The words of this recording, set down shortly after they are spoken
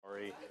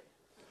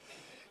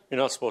You're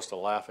not supposed to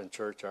laugh in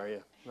church, are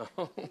you?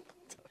 No.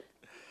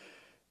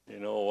 You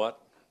know what?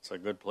 It's a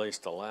good place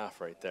to laugh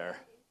right there.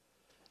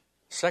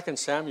 2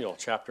 Samuel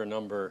chapter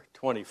number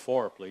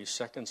 24, please.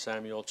 2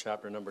 Samuel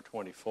chapter number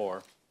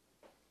 24.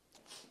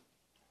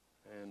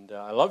 And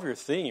I love your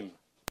theme,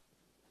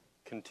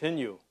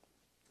 continue.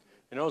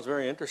 You know, it's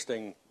very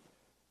interesting.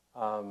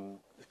 A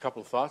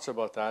couple of thoughts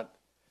about that.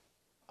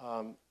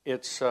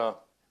 It's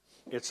up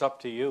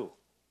to you.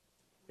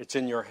 It's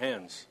in your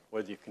hands,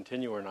 whether you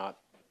continue or not.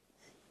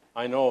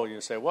 I know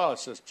you say, well,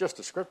 it's just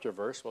a scripture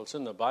verse. Well, it's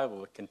in the Bible,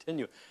 but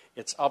continue.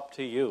 It's up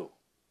to you.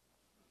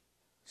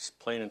 It's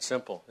plain and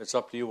simple. It's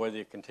up to you whether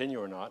you continue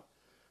or not.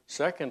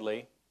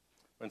 Secondly,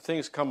 when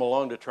things come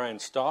along to try and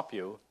stop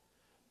you,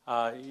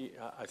 I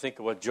think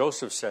of what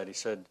Joseph said. He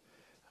said,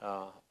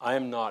 I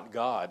am not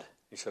God.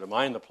 He said, am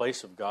I in the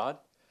place of God?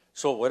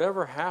 So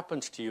whatever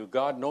happens to you,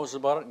 God knows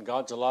about it and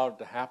God's allowed it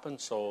to happen,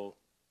 so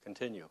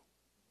continue.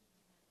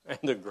 And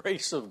the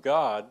grace of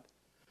God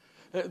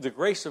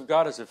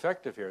is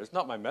effective here. It's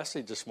not my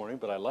message this morning,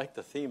 but I like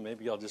the theme.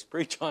 Maybe I'll just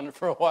preach on it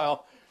for a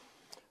while.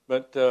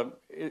 But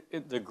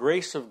the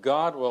grace of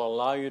God will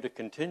allow you to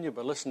continue.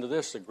 But listen to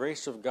this, the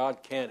grace of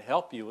God can't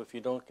help you if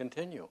you don't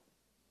continue.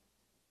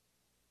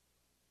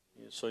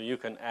 So you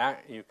can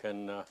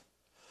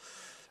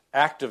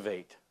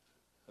activate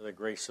the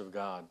grace of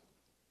God.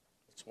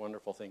 It's a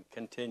wonderful thing.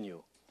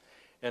 Continue.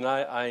 And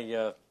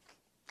I'm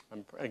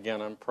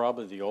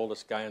probably the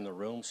oldest guy in the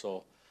room,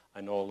 so I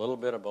know a little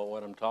bit about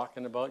what I'm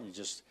talking about.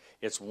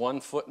 It's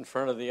one foot in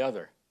front of the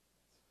other.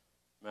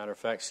 Matter of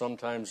fact,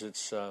 sometimes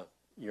it's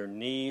your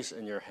knees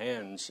and your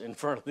hands in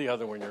front of the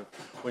other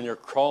when you're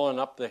crawling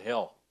up the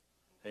hill.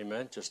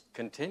 Amen. Just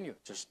continue.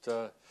 Just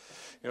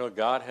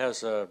God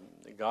has a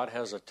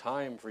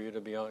time for you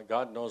to be on.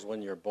 God knows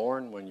when you're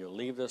born, when you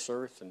leave this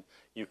earth, and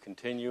you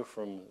continue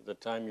from the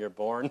time you're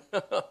born.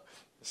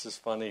 This is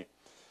funny.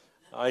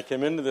 I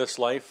came into this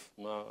life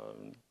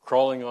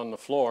crawling on the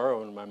floor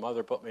when my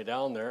mother put me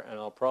down there, and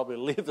I'll probably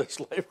leave this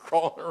life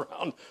crawling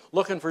around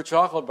looking for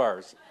chocolate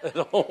bars at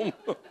home.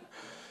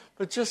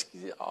 But just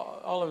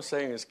all I'm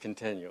saying is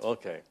continue.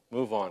 Okay,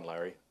 move on,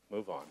 Larry.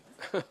 Move on.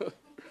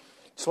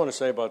 Just want to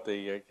say about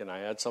can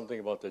I add something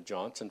about the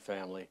Johnson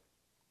family?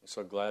 I'm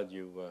so glad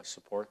you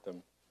support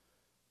them.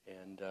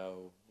 And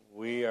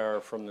we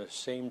are from the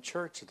same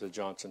church that the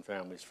Johnson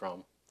family's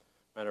from.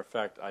 Matter of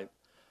fact, I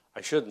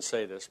shouldn't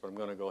say this, but I'm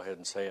going to go ahead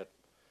and say it.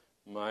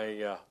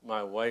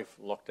 My wife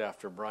looked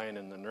after Brian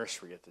in the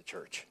nursery at the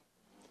church.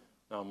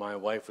 Now, my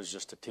wife was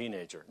just a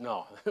teenager.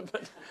 No,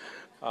 but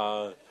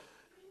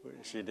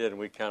she did, and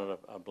we counted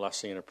a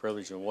blessing and a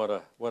privilege, and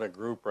what a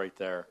group right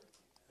there,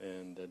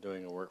 and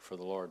doing a work for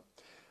the Lord.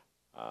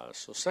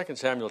 So 2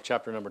 Samuel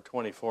chapter number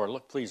 24.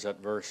 Look, please,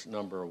 at verse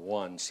number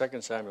 1.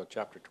 2 Samuel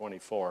chapter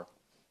 24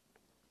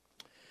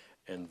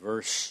 and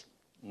verse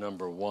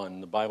number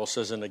 1. The Bible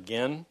says, and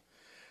again,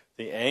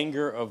 the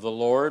anger of the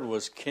Lord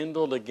was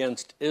kindled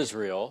against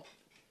Israel,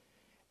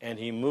 and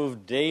he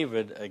moved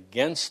David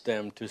against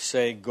them to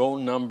say, go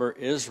number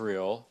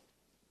Israel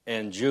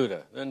and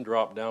Judah. Then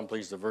drop down,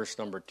 please, to verse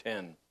number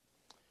 10.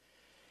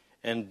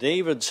 And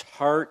David's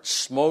heart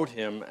smote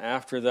him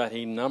after that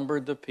he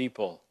numbered the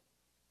people.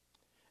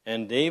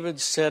 And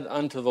David said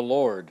unto the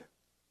Lord,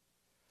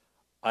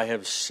 I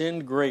have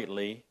sinned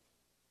greatly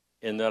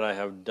in that I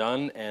have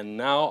done, and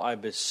now I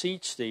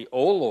beseech thee,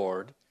 O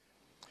Lord,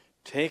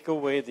 take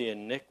away the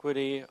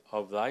iniquity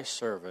of thy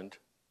servant,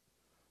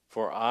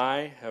 for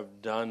I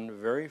have done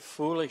very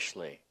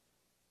foolishly.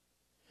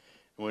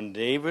 When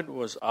David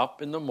was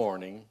up in the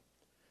morning,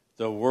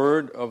 the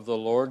word of the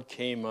Lord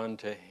came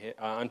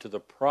unto the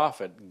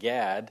prophet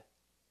Gad.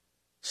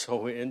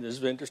 So this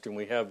is interesting.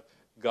 We have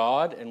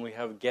God and we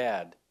have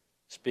Gad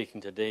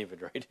speaking to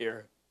David right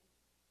here.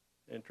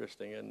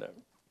 Interesting, isn't it?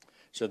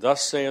 So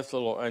thus saith the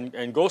Lord,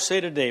 and go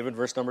say to David,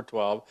 verse number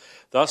 12,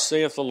 thus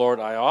saith the Lord,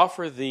 I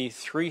offer thee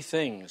 3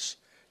 things.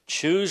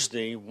 Choose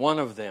thee one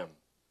of them,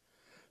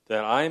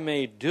 that I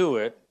may do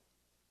it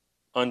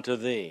unto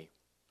thee.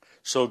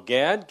 So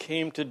Gad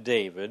came to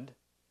David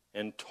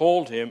and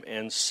told him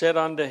and said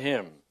unto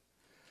him,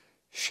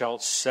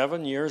 shalt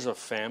 7 years of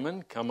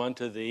famine come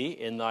unto thee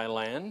in thy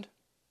land?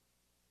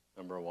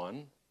 Number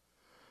 1.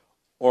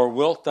 Or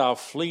wilt thou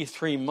flee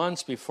 3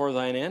 months before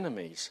thine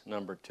enemies?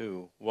 Number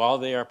 2. While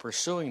they are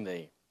pursuing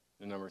thee?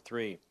 And number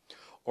 3.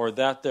 Or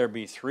that there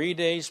be 3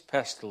 days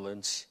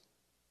pestilence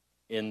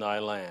in thy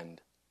land?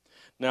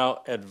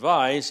 Now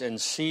advise and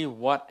see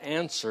what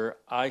answer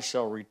I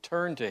shall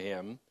return to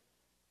him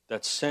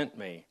that sent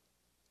me.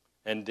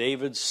 And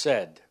David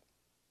said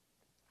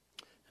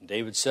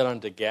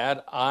unto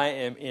Gad, I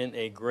am in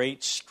a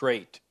great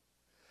strait.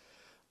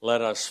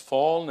 Let us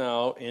fall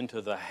now into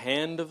the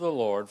hand of the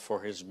Lord,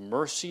 for his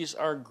mercies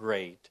are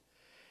great,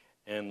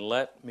 and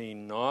let me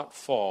not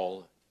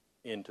fall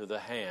into the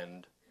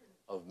hand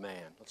of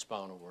man. Let's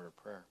bow in a word of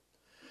prayer.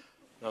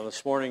 Now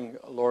this morning,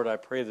 Lord, I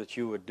pray that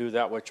you would do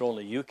that which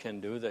only you can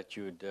do, that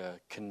you would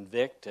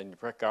convict and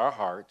prick our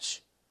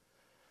hearts,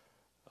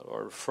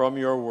 Lord, from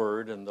your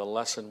word and the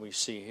lesson we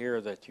see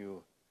here that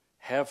you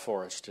have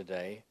for us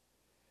today.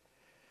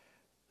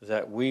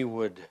 that we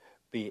would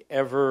be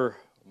ever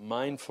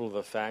mindful of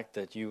the fact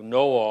that you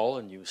know all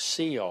and you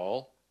see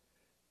all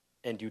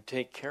and you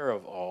take care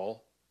of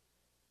all,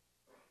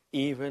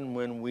 even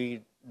when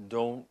we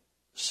don't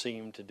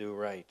seem to do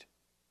right,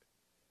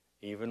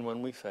 even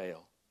when we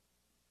fail.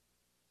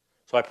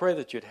 So I pray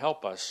that you'd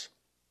help us,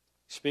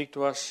 speak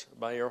to us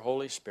by your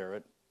Holy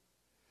Spirit,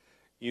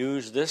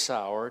 use this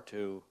hour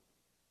to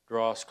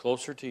draw us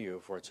closer to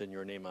you, for it's in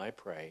your name I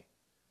pray.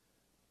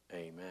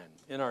 Amen.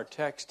 In our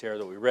text here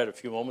that we read a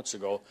few moments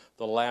ago,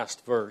 the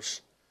last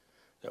verse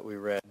that we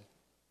read,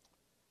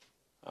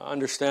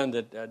 understand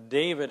that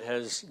David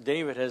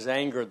has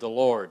angered the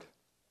Lord.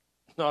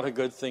 Not a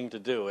good thing to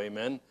do,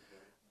 amen?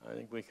 I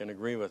think we can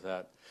agree with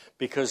that.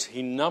 Because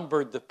he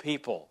numbered the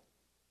people.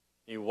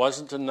 He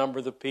wasn't to number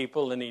the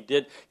people, and he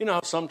did. You know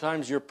how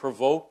sometimes you're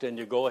provoked and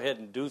you go ahead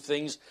and do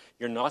things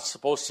you're not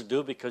supposed to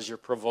do because you're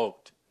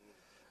provoked.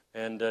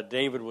 And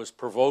David was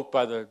provoked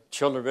by the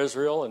children of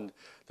Israel, and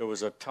there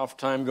was a tough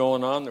time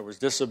going on. There was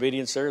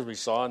disobedience there, as we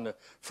saw in the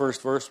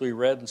first verse we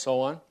read, and so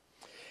on.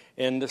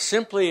 And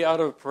simply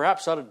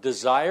perhaps out of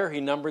desire, he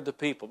numbered the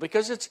people.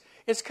 Because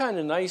it's kind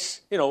of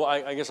nice, you know,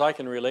 I guess I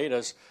can relate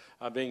as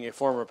being a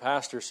former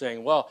pastor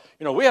saying, well,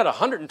 you know, we had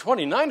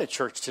 129 at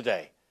church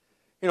today.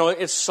 You know,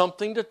 it's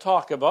something to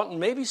talk about and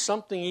maybe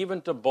something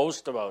even to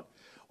boast about.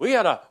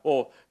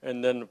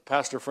 And then a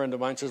pastor friend of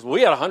mine says,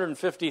 we had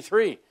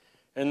 153.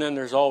 And then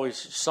there's always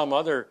some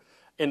other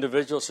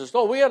individual who says,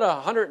 we had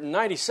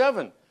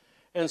 197.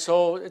 And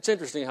so it's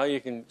interesting how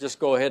you can just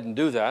go ahead and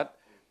do that.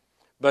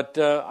 But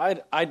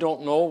I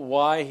don't know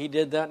why he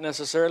did that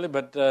necessarily.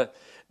 But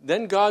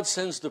then God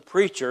sends the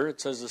preacher,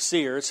 it says the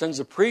seer, sends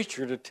the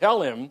preacher to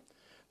tell him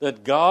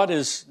that God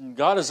is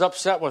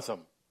upset with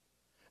him.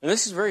 And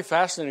this is very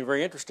fascinating,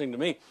 very interesting to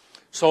me.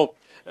 So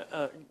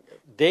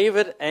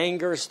David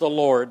angers the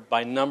Lord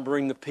by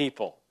numbering the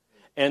people.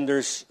 And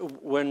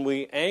when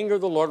we anger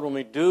the Lord, when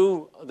we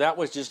do that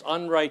which is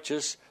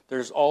unrighteous,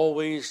 there's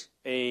always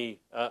a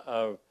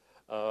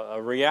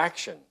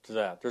reaction to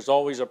that. There's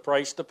always a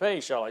price to pay,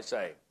 shall I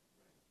say.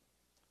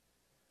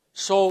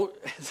 So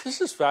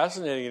this is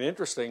fascinating and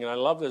interesting, and I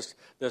love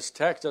this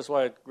text. That's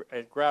why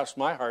it grasps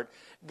my heart.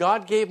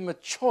 God gave him a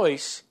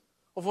choice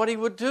of what he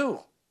would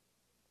do.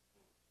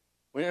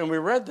 And we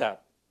read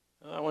that.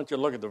 I want you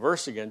to look at the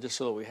verse again, just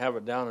so that we have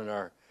it down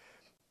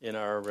in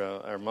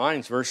our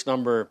minds. Verse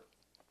number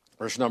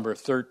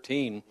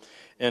 13.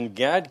 And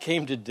Gad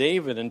came to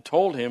David and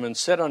told him and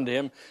said unto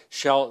him,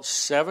 shall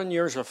 7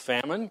 years of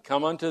famine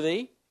come unto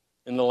thee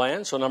in the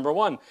land? So number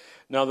one,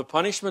 now the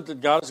punishment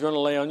that God is going to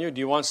lay on you, do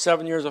you want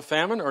 7 years of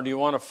famine, or do you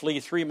want to flee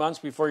 3 months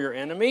before your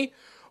enemy,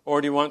 or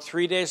do you want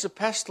 3 days of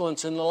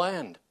pestilence in the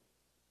land?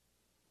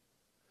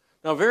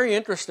 Now, very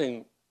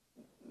interesting.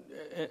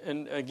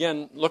 And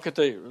again, look at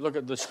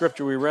the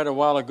scripture we read a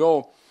while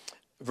ago,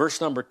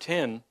 verse number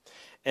 10.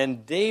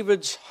 And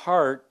David's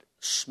heart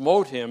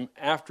smote him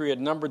after he had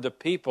numbered the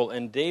people.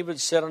 And David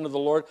said unto the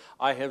Lord,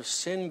 I have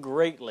sinned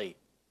greatly.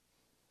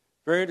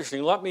 Very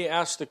interesting. Let me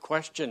ask the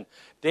question.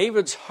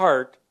 David's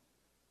heart,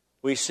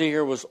 we see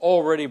here, was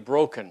already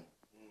broken.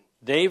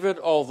 David,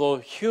 although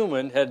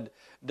human, had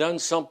done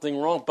something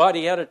wrong, but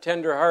he had a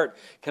tender heart.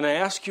 Can I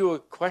ask you a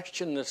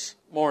question this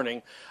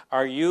morning?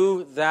 Are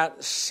you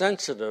that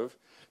sensitive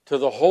to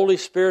the Holy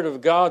Spirit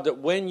of God that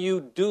when you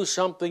do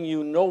something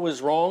you know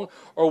is wrong,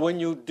 or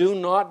when you do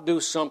not do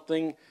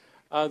something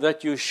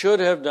that you should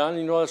have done,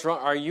 you know that's wrong,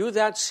 are you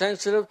that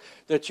sensitive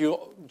that you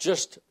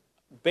just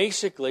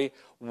basically,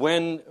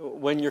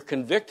 when you're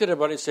convicted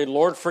about it, say,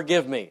 Lord,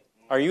 forgive me?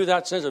 Are you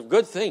that sensitive?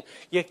 Good thing.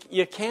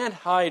 You can't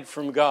hide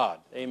from God.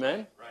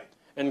 Amen? Right.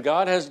 And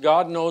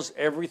God knows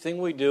everything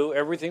we do,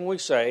 everything we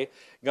say.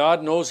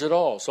 God knows it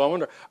all. So I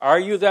wonder, are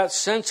you that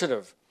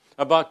sensitive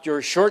about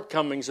your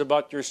shortcomings,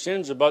 about your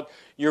sins, about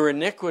your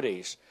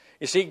iniquities?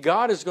 You see,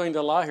 God is going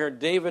to allow here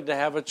David to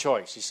have a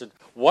choice. He said,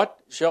 what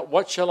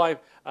shall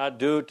I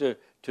do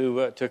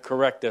to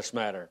correct this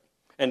matter?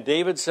 And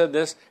David said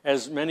this,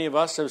 as many of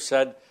us have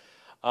said,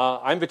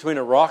 I'm between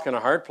a rock and a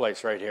hard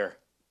place right here.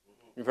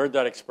 You've heard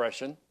that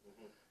expression.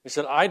 He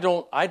said, I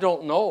don't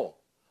know.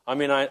 I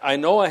mean, I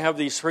know I have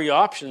these three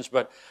options,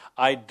 but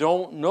I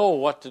don't know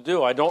what to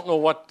do. I don't know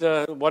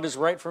what is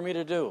right for me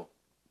to do.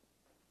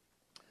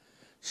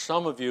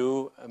 Some of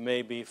you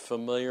may be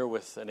familiar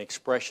with an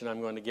expression I'm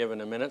going to give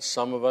in a minute.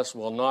 Some of us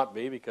will not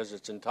be because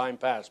it's in time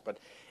past. But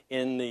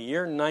in the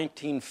year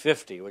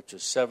 1950, which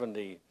is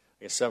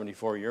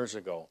 74 years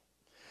ago,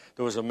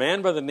 there was a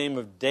man by the name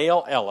of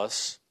Dale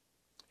Ellis.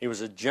 He was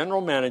a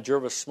general manager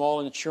of a small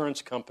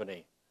insurance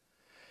company.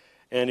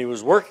 And he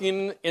was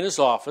working in his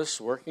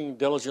office, working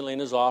diligently in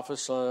his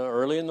office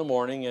early in the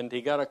morning, and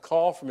he got a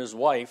call from his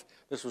wife.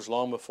 This was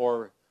long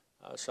before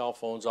cell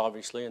phones,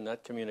 obviously, and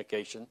that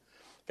communication.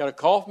 Got a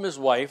call from his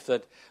wife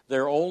that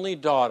their only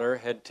daughter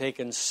had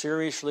taken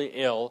seriously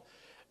ill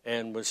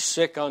and was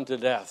sick unto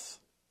death.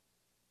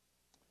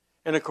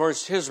 And, of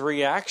course, his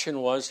reaction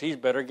was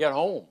he'd better get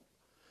home.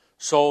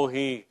 So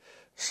he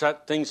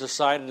set things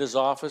aside at his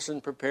office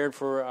and prepared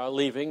for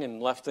leaving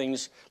and left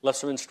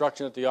some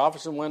instruction at the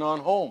office and went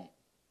on home.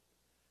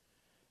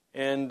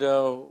 And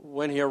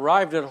when he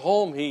arrived at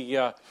home,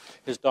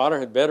 his daughter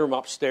had bedroom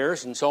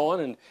upstairs and so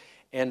on.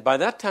 And by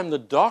that time, the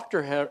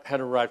doctor had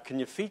arrived. Can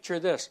you feature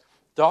this?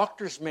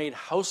 Doctors made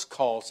house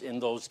calls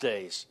in those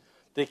days.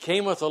 They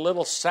came with a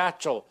little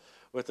satchel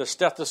with a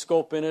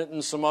stethoscope in it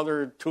and some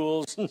other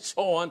tools and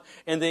so on.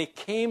 And they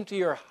came to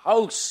your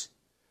house.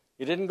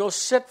 You didn't go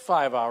sit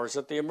 5 hours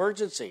at the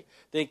emergency.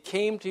 They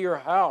came to your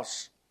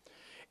house.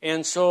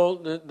 And so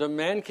the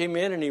man came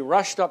in and he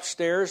rushed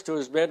upstairs to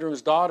his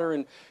bedroom's daughter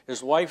and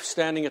his wife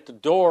standing at the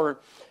door.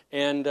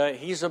 And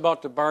he's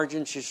about to barge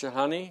in. She said,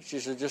 honey, she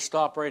said, just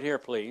stop right here,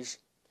 please.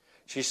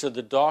 She said,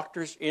 the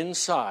doctor's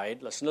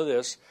inside. Listen to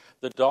this.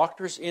 The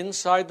doctor's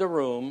inside the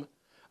room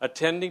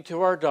attending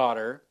to our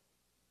daughter.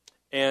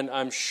 And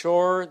I'm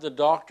sure the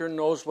doctor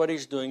knows what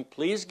he's doing.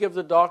 Please give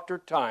the doctor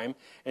time.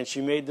 And she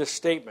made this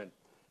statement.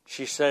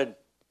 She said,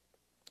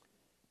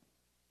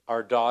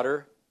 our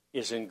daughter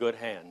is in good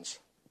hands.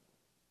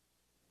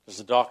 Because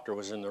the doctor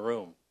was in the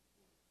room.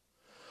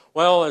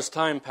 Well, as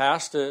time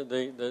passed,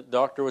 the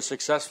doctor was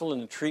successful in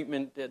the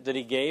treatment that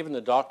he gave, and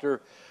the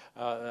doctor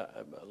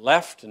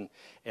left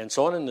and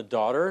so on, and the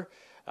daughter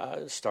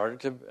started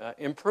to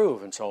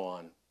improve and so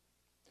on.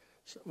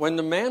 When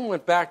the man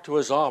went back to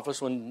his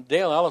office, when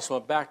Dale Ellis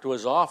went back to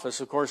his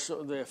office, of course,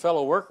 the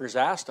fellow workers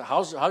asked,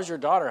 how's your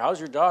daughter? How's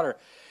your daughter?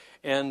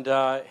 And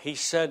he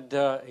said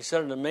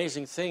an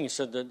amazing thing. He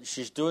said that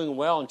she's doing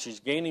well and she's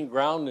gaining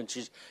ground and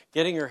she's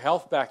getting her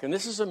health back. And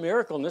this is a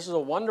miracle and this is a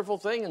wonderful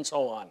thing and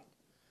so on.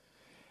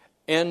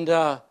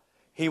 And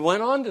he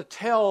went on to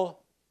tell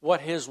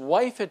what his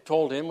wife had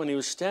told him when he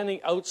was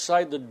standing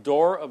outside the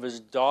door of his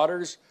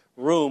daughter's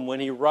room when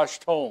he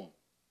rushed home.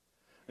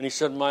 And he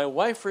said, my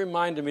wife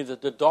reminded me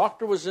that the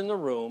doctor was in the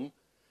room,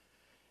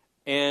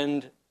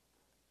 and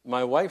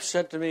my wife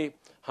said to me,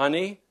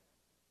 honey,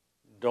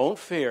 don't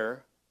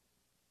fear.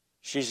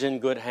 She's in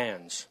good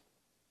hands.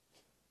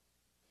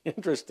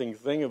 Interesting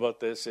thing about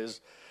this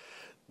is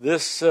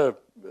this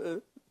at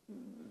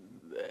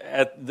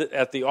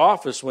the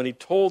office when he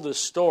told this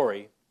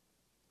story,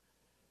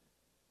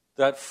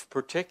 that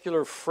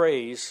particular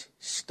phrase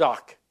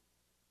stuck.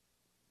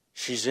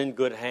 She's in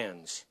good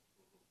hands.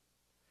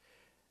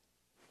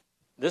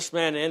 This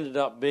man ended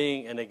up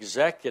being an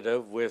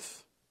executive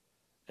with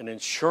an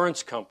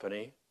insurance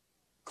company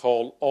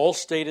called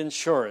Allstate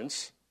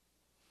Insurance.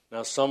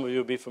 Now, some of you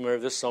will be familiar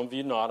with this, some of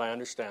you not. I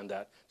understand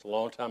that. It's a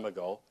long time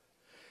ago.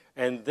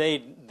 And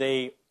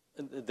they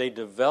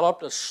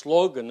developed a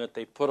slogan that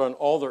they put on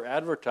all their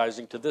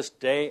advertising. To this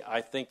day,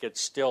 I think it's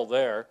still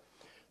there.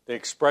 The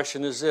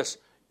expression is this: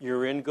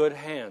 you're in good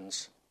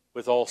hands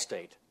with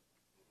Allstate.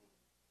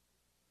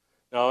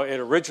 Now, it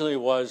originally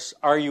was,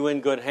 are you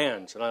in good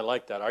hands? And I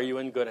like that. Are you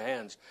in good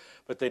hands?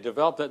 But they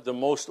developed that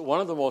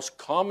one of the most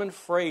common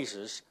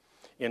phrases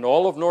in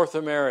all of North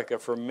America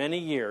for many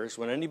years,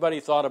 when anybody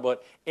thought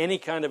about any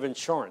kind of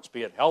insurance,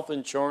 be it health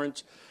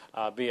insurance,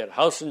 be it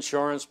house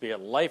insurance, be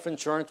it life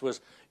insurance, was,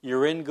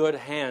 you're in good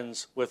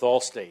hands with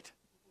Allstate.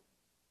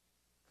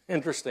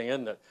 Interesting,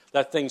 isn't it?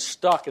 That thing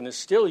stuck and is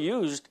still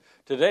used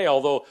today,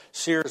 although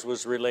Sears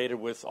was related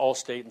with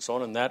Allstate and so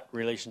on, and that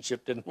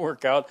relationship didn't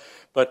work out.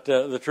 But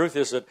the truth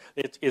is that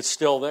it's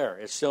still there.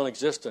 It's still in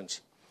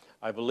existence.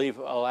 I believe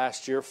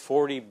last year,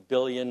 $40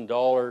 billion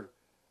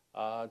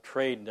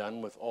trade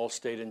done with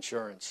Allstate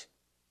Insurance.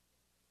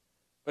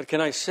 But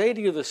can I say to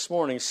you this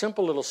morning,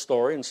 simple little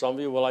story, and some of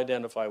you will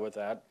identify with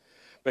that,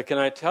 but can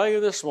I tell you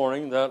this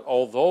morning that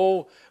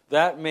although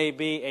that may have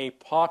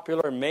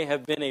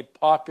been a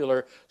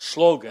popular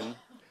slogan,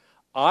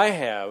 I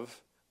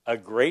have a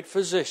great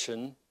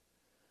physician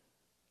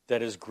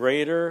that is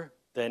greater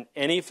than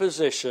any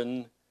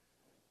physician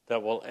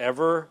that will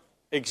ever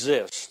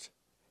exist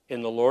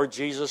in the Lord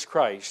Jesus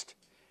Christ,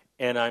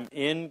 and I'm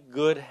in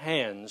good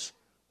hands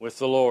with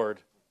the Lord.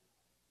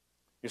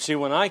 You see,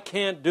 when I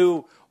can't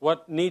do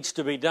what needs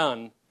to be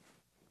done,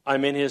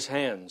 I'm in His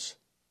hands.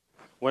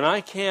 When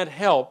I can't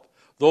help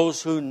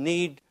those who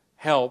need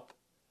help,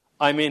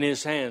 I'm in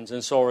His hands,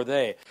 and so are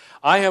they.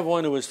 I have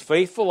one who is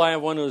faithful. I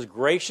have one who is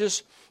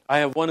gracious. I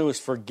have one who is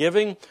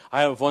forgiving.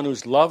 I have one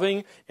who's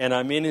loving, and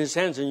I'm in His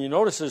hands. And you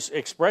notice this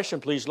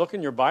expression, please look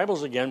in your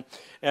Bibles again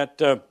at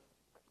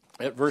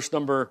verse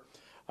number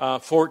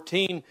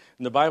 14. And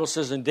the Bible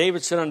says, and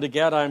David said unto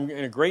Gad, I am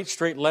in a great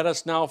strait. Let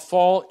us now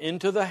fall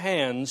into the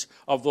hands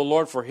of the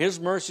Lord, for His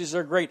mercies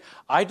are great.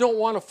 I don't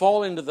want to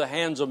fall into the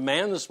hands of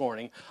man this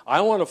morning.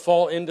 I want to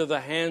fall into the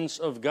hands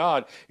of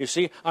God. You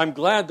see, I'm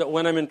glad that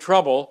when I'm in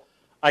trouble,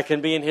 I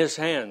can be in His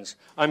hands.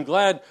 I'm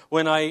glad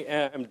when I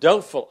am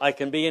doubtful, I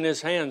can be in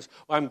His hands.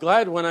 I'm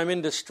glad when I'm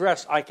in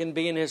distress, I can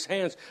be in His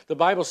hands. The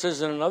Bible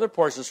says in another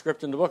portion of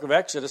Scripture in the book of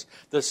Exodus,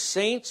 the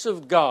saints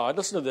of God,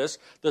 listen to this,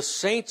 the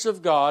saints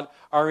of God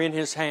are in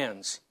His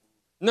hands.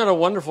 Isn't that a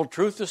wonderful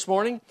truth this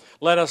morning?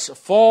 Let us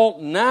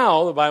fall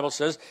now, the Bible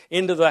says,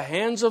 into the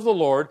hands of the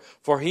Lord,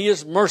 for He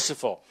is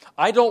merciful.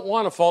 I don't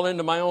want to fall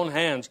into my own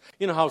hands.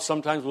 You know how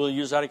sometimes we'll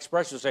use that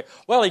expression, say,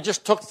 well, He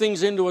just took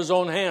things into His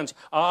own hands.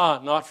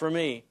 Not for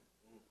me.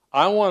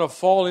 I want to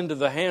fall into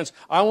the hands.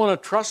 I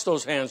want to trust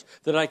those hands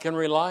that I can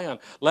rely on.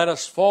 Let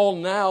us fall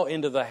now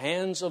into the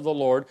hands of the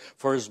Lord,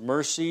 for His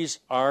mercies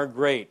are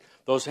great.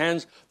 Those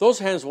hands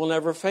will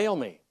never fail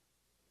me.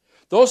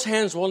 Those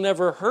hands will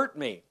never hurt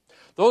me.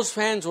 Those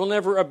hands will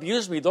never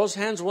abuse me. Those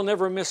hands will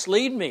never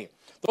mislead me.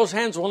 Those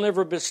hands will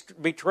never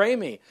betray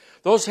me.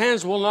 Those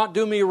hands will not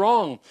do me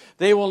wrong.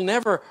 They will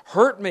never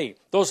hurt me.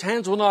 Those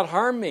hands will not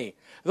harm me.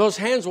 Those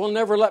hands will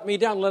never let me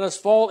down. Let us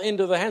fall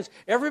into the hands.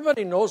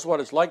 Everybody knows what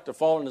it's like to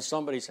fall into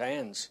somebody's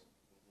hands.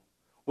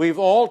 We've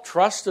all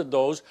trusted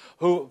those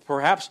who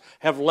perhaps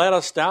have let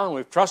us down.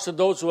 We've trusted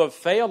those who have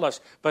failed us,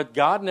 but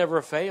God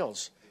never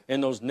fails. In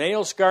those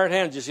nail-scarred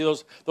hands, you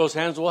see, those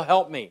hands will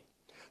help me.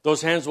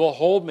 Those hands will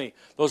hold me.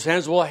 Those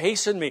hands will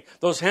hasten me.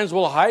 Those hands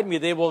will hide me.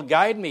 They will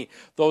guide me.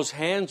 Those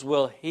hands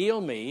will heal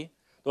me.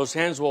 Those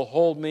hands will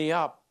hold me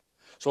up.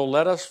 So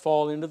let us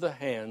fall into the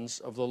hands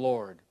of the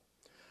Lord.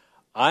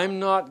 I'm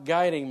not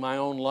guiding my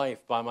own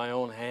life by my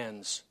own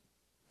hands.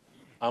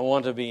 I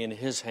want to be in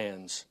His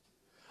hands.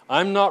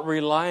 I'm not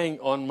relying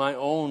on my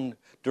own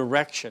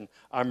direction.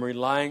 I'm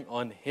relying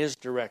on His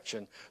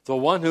direction. The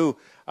one who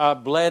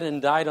bled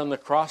and died on the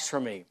cross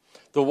for me.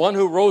 The one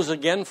who rose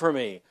again for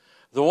me.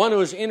 The one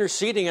who is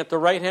interceding at the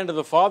right hand of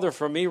the Father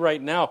for me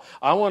right now.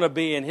 I want to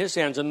be in His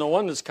hands. And the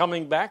one that's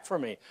coming back for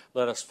me.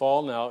 Let us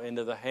fall now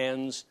into the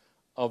hands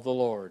of the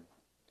Lord.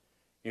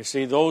 You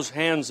see, those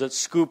hands that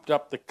scooped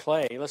up the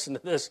clay. Listen to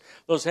this.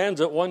 Those hands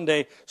that one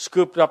day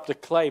scooped up the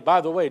clay.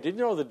 By the way, did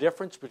you know the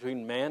difference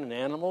between man and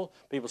animal?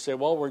 People say,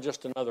 well, we're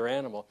just another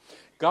animal.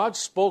 God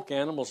spoke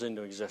animals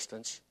into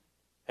existence.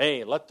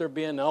 Hey, let there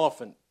be an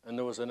elephant. And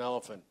there was an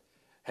elephant.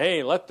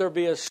 Hey, let there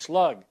be a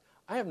slug.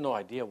 I have no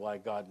idea why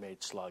God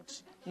made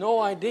slugs.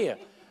 No idea.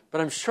 But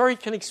I'm sure He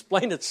can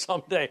explain it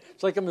someday.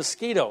 It's like a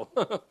mosquito.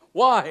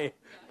 Why?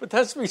 But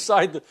that's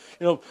beside the,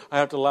 I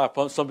have to laugh.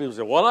 Some people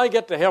say, when I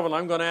get to heaven,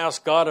 I'm going to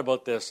ask God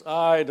about this.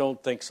 I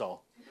don't think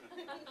so.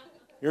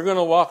 You're going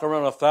to walk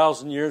around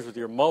 1,000 years with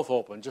your mouth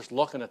open, just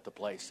looking at the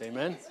place.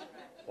 Amen?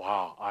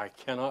 Wow, I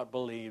cannot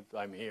believe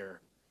I'm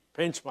here.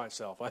 Pinch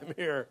myself, I'm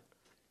here.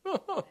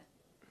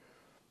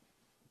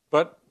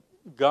 But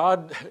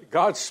God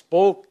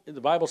spoke,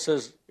 the Bible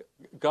says,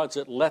 God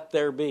said, let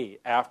there be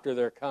after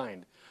their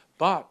kind.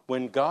 But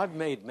when God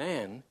made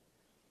man,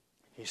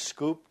 He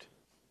scooped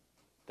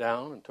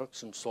down and took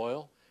some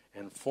soil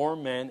and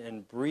formed man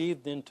and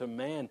breathed into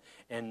man,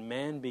 and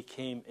man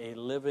became a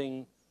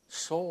living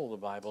soul, the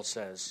Bible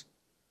says.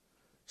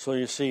 So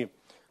you see,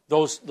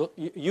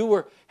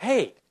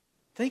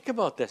 think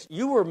about this.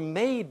 You were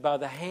made by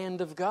the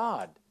hand of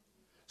God.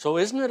 So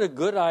isn't it a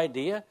good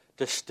idea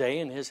to stay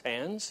in His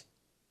hands?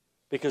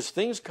 Because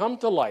things come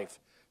to life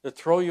that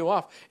throw you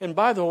off. And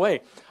by the way,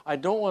 I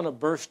don't want to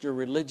burst your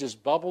religious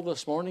bubble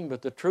this morning,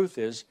 but the truth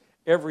is,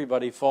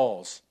 everybody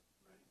falls.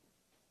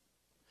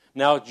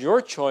 Now, it's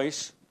your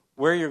choice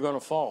where you're going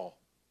to fall.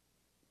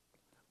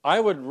 I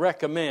would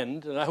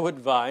recommend, and I would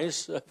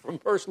advise, from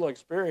personal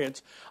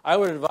experience, I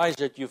would advise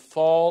that you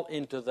fall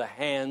into the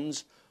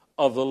hands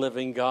of the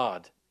living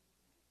God.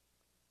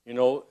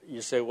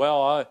 You say,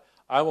 well,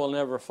 I will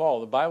never fall.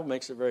 The Bible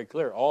makes it very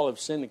clear. All have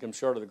sinned and come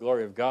short of the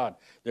glory of God.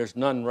 There's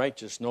none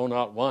righteous, no,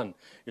 not one.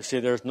 You see,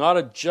 there's not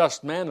a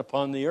just man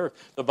upon the earth.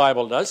 The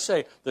Bible does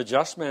say the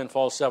just man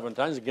falls 7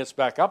 times and gets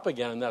back up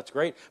again, and that's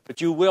great. But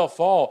you will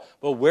fall.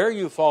 But where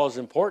you fall is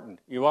important.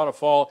 You ought to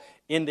fall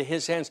into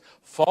His hands.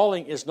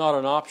 Falling is not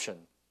an option.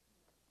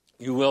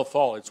 You will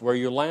fall. It's where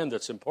you land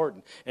that's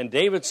important. And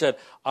David said,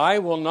 I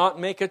will not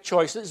make a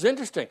choice. It's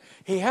interesting.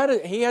 He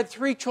had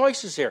 3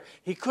 choices here.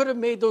 He could have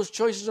made those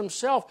choices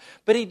himself,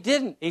 but he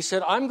didn't. He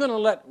said,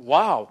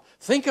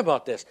 think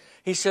about this.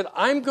 He said,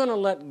 I'm going to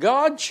let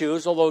God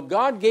choose, although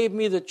God gave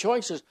me the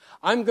choices.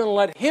 I'm going to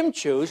let Him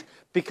choose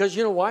because,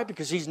 you know why?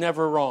 Because He's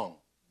never wrong.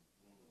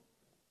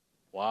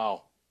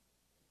 Wow.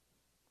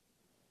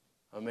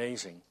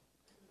 Amazing.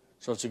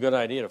 So it's a good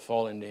idea to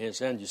fall into His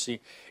hands. You see,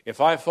 if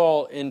I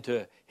fall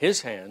into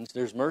His hands,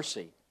 there's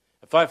mercy.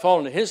 If I fall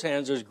into His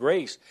hands, there's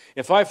grace.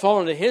 If I fall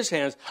into His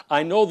hands,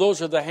 I know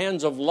those are the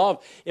hands of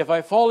love. If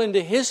I fall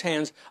into His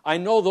hands, I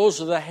know those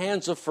are the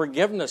hands of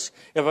forgiveness.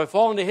 If I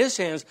fall into His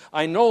hands,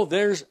 I know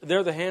they're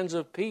the hands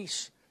of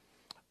peace.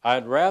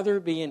 I'd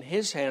rather be in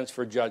His hands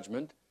for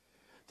judgment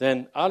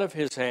than out of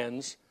His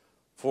hands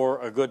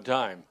for a good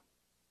time.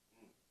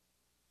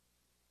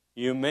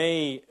 You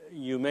may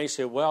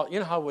say, well, you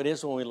know how it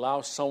is when we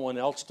allow someone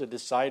else to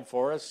decide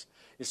for us?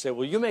 You say,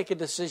 well, you make a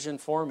decision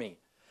for me.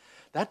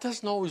 That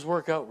doesn't always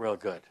work out real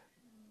good.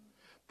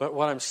 But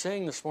what I'm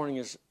saying this morning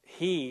is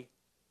He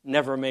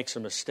never makes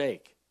a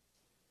mistake.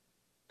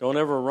 Don't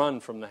ever run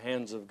from the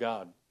hands of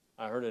God.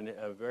 I heard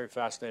a very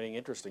fascinating,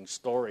 interesting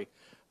story.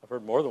 I've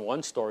heard more than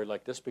one story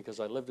like this because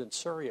I lived in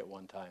Surrey at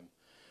one time.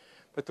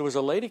 But there was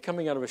a lady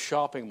coming out of a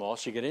shopping mall.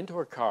 She got into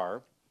her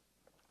car,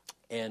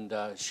 and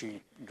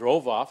she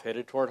drove off,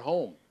 headed toward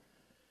home.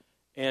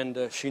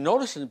 And she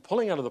noticed,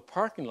 pulling out of the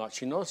parking lot,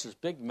 she noticed this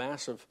big,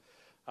 massive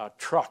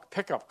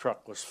pickup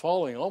truck was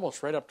following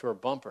almost right up to her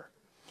bumper.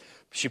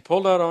 she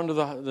pulled out onto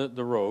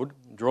the road,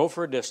 drove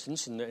for a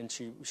distance, and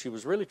she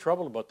was really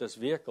troubled about this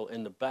vehicle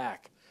in the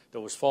back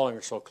that was following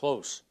her so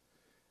close.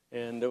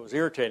 And it was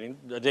irritating.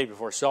 The day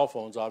before cell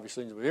phones,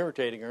 obviously, it was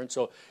irritating her. And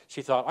so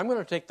she thought, I'm going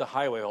to take the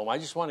highway home. I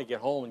just want to get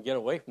home and get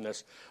away from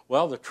this.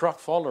 Well, the truck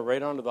followed her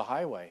right onto the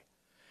highway.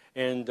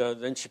 And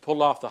then she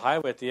pulled off the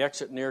highway at the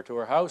exit near to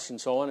her house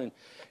and so on. And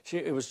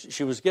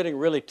she was getting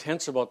really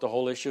tense about the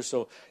whole issue.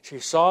 So she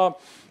saw,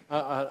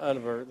 out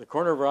of the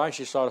corner of her eye,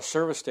 she saw a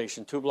service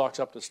station 2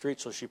 blocks up the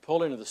street. So she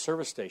pulled into the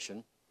service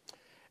station.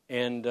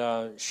 And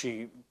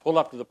she pulled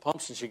up to the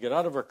pumps, and she got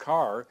out of her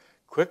car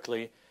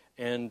quickly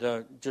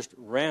and just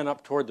ran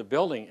up toward the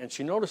building. And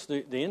she noticed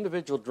the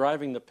individual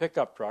driving the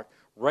pickup truck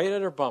right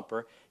at her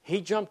bumper. He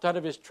jumped out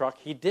of his truck.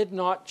 He did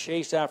not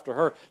chase after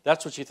her.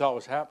 That's what she thought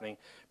was happening.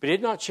 But he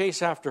did not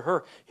chase after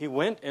her. He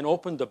went and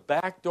opened the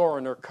back door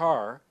in her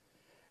car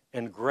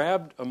and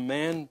grabbed a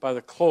man by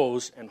the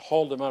clothes and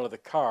hauled him out of the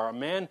car. A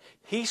man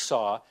he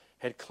saw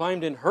had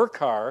climbed in her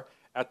car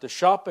at the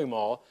shopping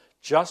mall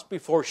just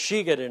before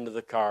she got into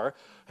the car.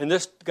 And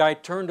this guy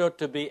turned out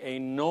to be a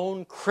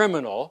known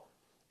criminal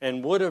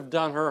and would have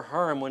done her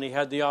harm when he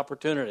had the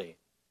opportunity.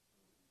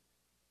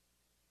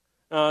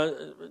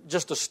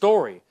 Just a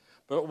story.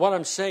 But what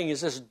I'm saying is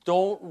this: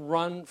 don't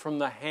run from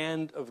the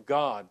hand of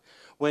God.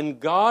 When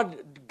God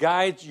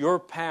guides your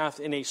path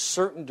in a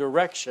certain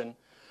direction,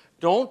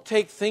 don't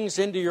take things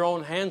into your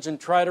own hands and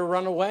try to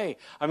run away.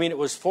 I mean, it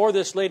was for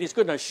this lady's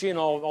good. Now, she, in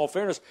all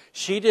fairness,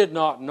 she did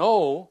not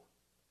know.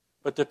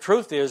 But the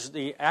truth is,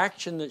 the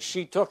action that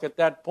she took at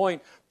that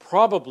point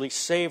probably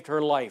saved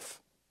her life.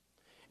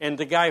 And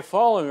the guy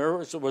following her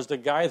was the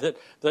guy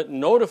that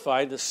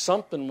notified that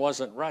something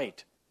wasn't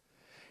right.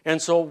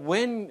 And so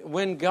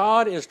when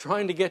God is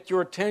trying to get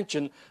your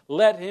attention,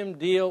 let Him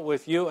deal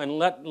with you and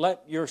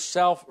let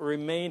yourself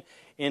remain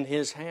in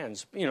His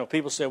hands. You know,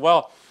 people say,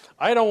 well,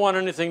 I don't want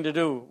anything to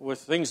do with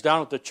things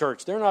down at the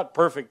church. They're not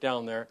perfect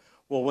down there.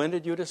 Well, when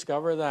did you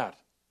discover that?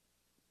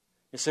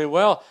 You say,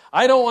 well,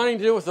 I don't want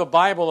anything to do with the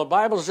Bible. The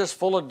Bible is just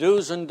full of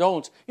do's and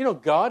don'ts. You know,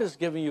 God is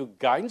giving you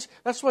guidance.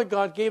 That's why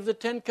God gave the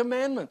 10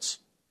 Commandments,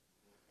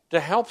 to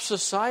help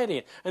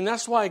society. And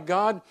that's why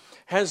God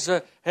has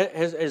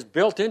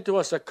built into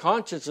us a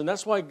conscience, and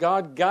that's why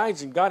God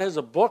guides, and God has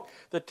a book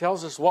that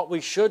tells us what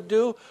we should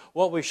do,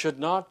 what we should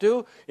not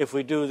do. If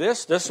we do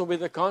this, this will be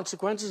the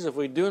consequences. If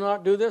we do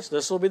not do this,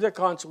 this will be the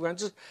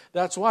consequences.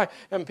 That's why.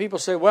 And people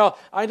say, well,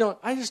 I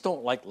just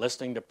don't like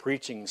listening to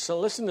preaching. So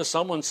listening to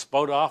someone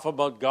spout off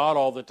about God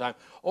all the time.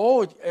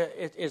 Oh,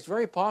 it's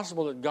very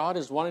possible that God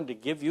is wanting to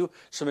give you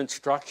some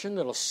instruction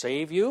that will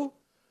save you,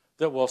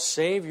 that will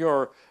save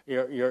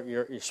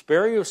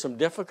spare you some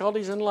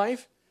difficulties in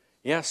life?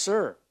 Yes,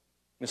 sir.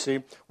 You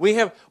see, we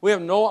have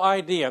no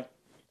idea.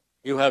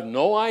 You have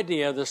no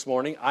idea this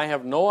morning. I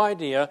have no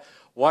idea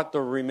what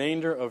the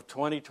remainder of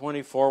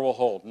 2024 will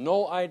hold.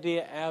 No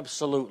idea,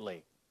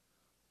 absolutely.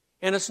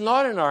 And it's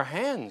not in our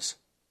hands.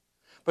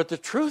 But the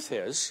truth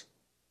is,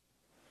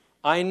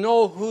 I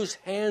know whose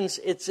hands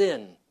it's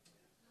in.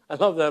 I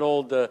love that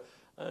old...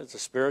 it's a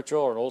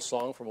spiritual or an old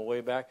song from a way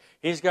back.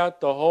 He's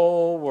got the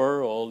whole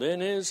world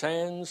in his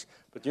hands.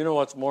 But you know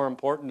what's more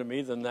important to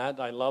me than that?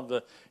 I love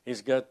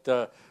he's got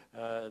the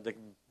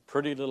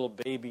pretty little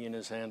baby in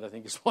his hand. I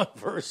think it's one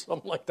verse,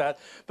 something like that.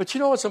 But you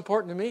know what's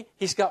important to me?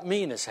 He's got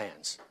me in his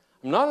hands.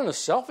 I'm not in a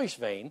selfish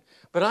vein,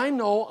 but I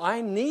know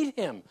I need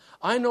him.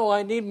 I know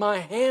I need my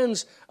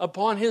hands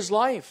upon his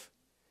life.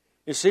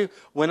 You see,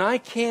 when I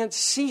can't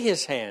see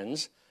his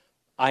hands,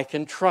 I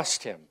can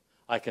trust him.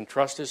 I can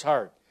trust his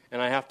heart.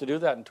 And I have to do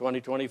that in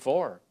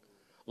 2024.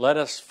 Let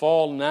us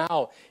fall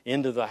now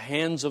into the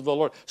hands of the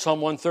Lord.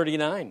 Psalm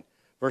 139,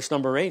 verse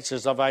number 8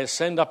 says, if I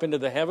ascend up into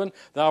the heaven,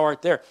 thou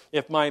art there.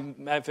 If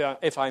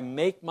I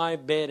make my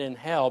bed in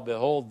hell,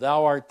 behold,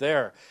 thou art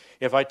there.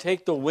 If I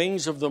take the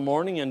wings of the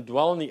morning and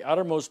dwell in the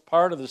uttermost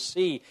part of the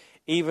sea,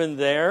 even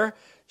there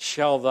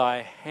shall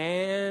thy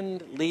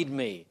hand lead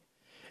me,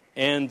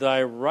 and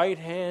thy right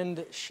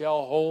hand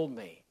shall hold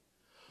me.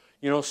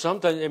 You know,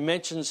 sometimes it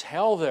mentions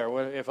hell there.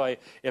 If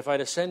I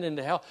descend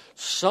into hell,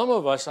 some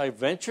of us, I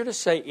venture to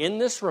say, in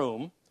this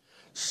room,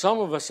 some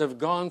of us have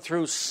gone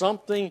through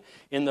something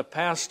in the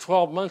past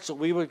 12 months that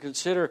we would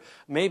consider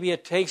maybe a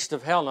taste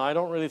of hell. Now, I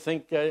don't really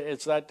think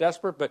it's that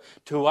desperate, but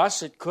to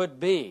us it could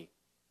be.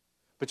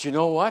 But you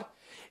know what?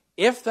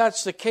 If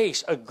that's the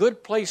case, a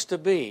good place to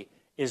be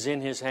is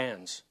in His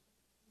hands.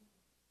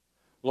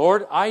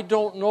 Lord, I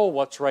don't know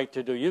what's right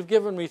to do. You've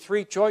given me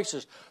 3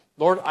 choices.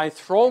 Lord, I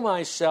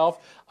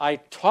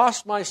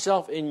toss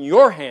myself in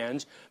your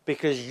hands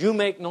because you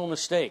make no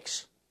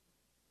mistakes.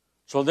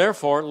 So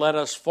therefore, let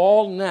us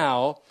fall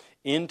now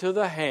into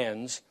the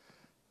hands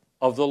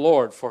of the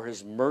Lord, for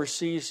His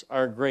mercies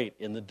are great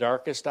in the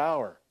darkest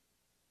hour.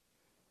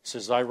 He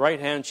says, thy right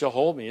hand shall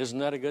hold me. Isn't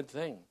that a good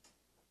thing?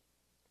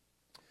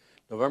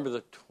 November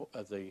the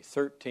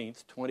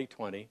 13th,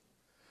 2020,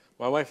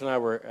 my wife and I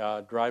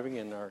were driving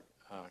in our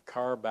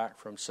car back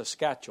from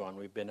Saskatchewan.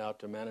 We've been out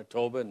to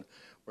Manitoba, and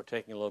we're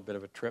taking a little bit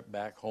of a trip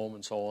back home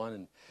and so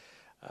on,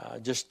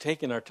 and just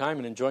taking our time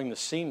and enjoying the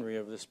scenery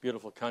of this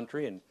beautiful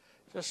country. And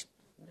just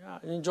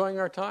enjoying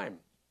our time.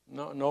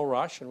 No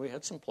rush, and we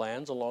had some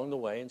plans along the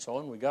way and so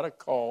on. We got a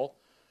call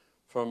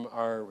from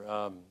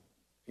our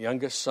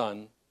youngest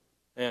son,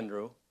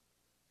 Andrew,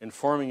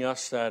 informing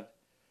us that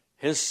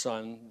his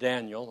son,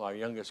 Daniel, our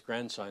youngest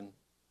grandson,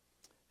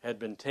 had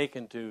been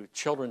taken to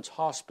Children's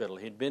Hospital.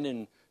 He'd been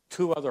in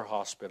 2 other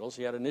hospitals.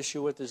 He had an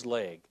issue with his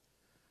leg,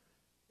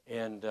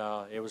 and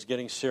it was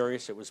getting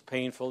serious. It was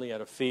painful. He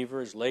had a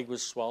fever. His leg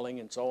was swelling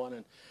and so on,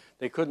 and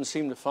they couldn't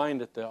seem to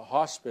find at the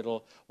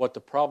hospital what the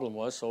problem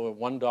was, so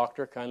one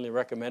doctor kindly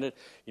recommended,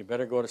 you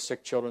better go to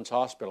Sick Children's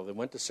Hospital. They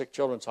went to Sick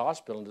Children's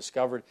Hospital and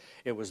discovered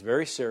it was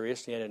very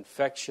serious. He had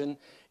infection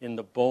in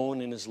the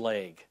bone in his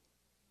leg.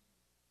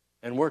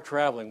 And we're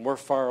traveling. We're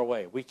far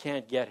away. We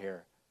can't get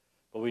here.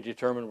 But we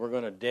determined we're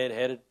going to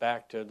deadhead it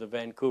back to the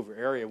Vancouver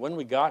area. When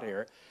we got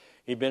here,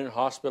 he'd been in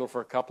hospital for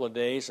a couple of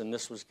days, and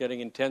this was getting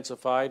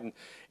intensified,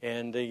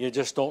 and you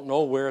just don't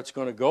know where it's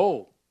going to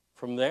go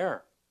from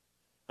there.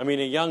 I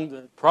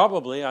mean,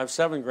 probably, I have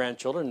 7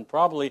 grandchildren, and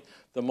probably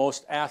the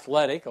most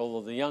athletic,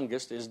 although the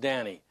youngest, is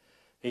Danny.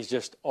 He's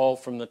just all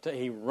from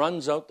he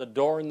runs out the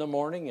door in the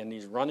morning, and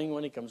he's running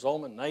when he comes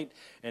home at night,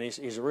 and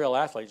he's a real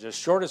athlete. He's the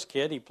shortest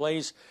kid. He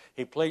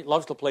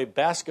loves to play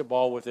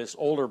basketball with his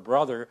older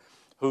brother,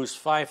 who's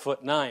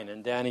 5'9",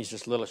 and Danny's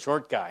just a little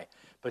short guy.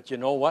 But you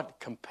know what?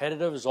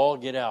 Competitive as all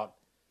get out.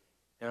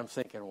 And I'm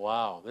thinking,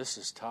 wow, this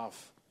is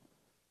tough.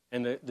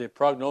 And the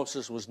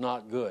prognosis was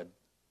not good.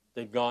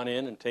 They'd gone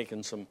in and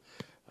taken some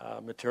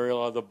material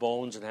out of the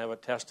bones and have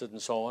it tested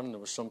and so on. And there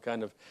was some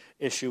kind of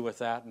issue with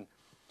that.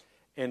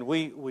 And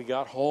we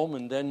got home,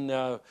 and then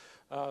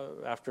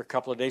after a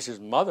couple of days,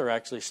 his mother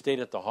actually stayed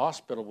at the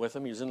hospital with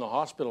him. He was in the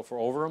hospital for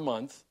over a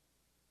month.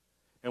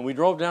 And we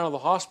drove down to the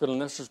hospital,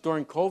 and this was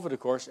during COVID, of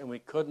course, and we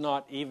could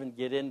not even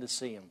get in to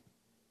see him.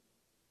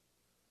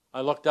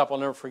 I looked up, I'll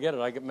never forget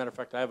it. Matter of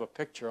fact, I have a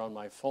picture on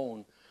my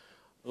phone.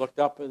 I looked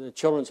up at the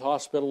Children's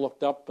Hospital,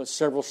 looked up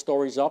several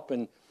stories up,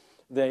 and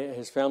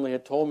his family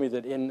had told me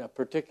that in a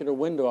particular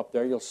window up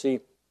there, you'll see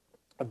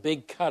a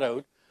big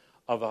cutout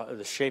of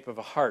the shape of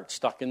a heart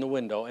stuck in the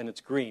window, and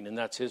it's green, and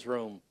that's his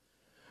room.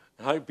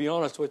 And I'd be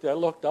honest with you, I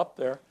looked up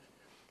there,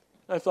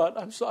 and I thought,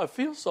 I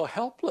feel so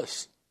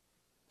helpless.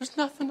 There's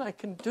nothing I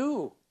can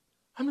do.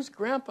 I'm his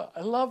grandpa.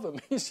 I love him.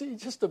 He's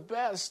just the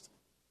best.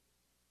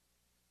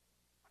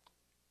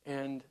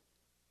 And,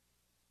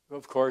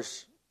 of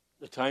course,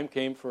 the time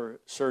came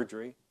for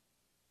surgery,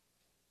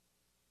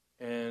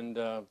 and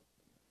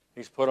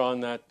he's put on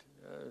that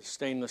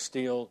stainless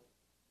steel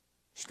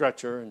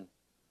stretcher and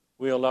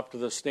wheeled up to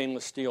the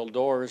stainless steel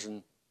doors,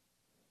 and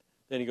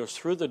then he goes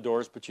through the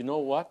doors. But you know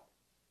what?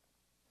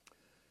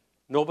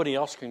 Nobody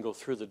else can go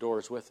through the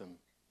doors with him.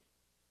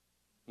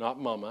 Not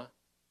Mama,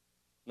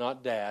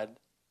 not Dad,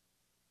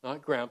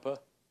 not Grandpa,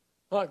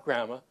 not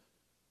Grandma.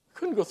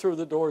 Couldn't go through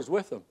the doors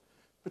with him.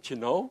 But you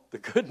know, the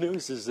good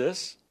news is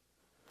this.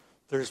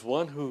 There's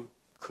one who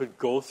could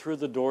go through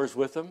the doors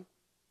with him.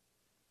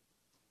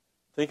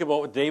 Think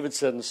about what David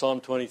said in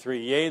Psalm 23.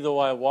 Yea, though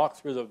I walk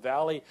through the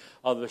valley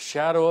of the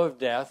shadow of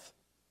death,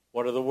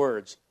 what are the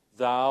words?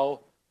 Thou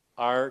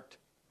art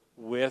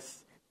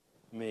with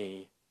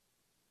me.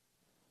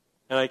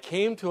 And I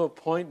came to a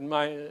point in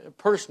my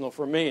personal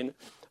for me, and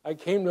I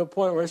came to a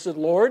point where I said,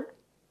 Lord,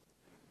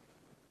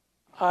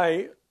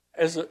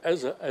 as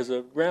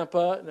a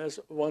grandpa and as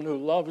one who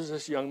loves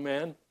this young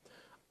man,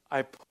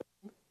 I put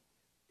him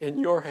in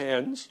your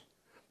hands,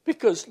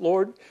 because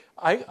Lord,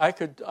 I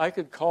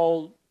could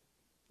call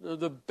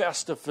the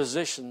best of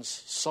physicians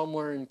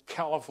somewhere in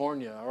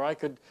California, or I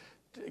could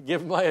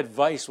give my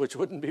advice, which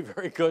wouldn't be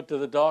very good to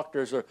the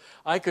doctors, or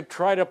I could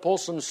try to pull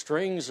some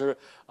strings, or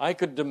I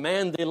could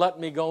demand they let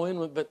me go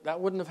in, but that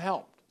wouldn't have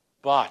helped.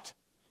 But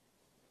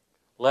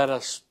let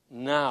us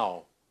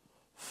now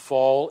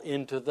fall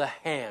into the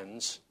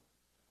hands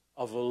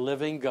of a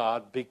living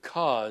God,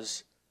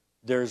 because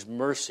there's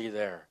mercy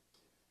there.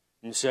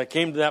 And you see, I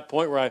came to that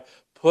point where I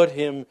put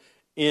him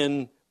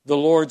in the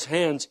Lord's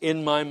hands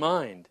in my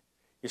mind.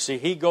 You see,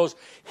 he goes,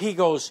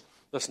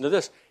 listen to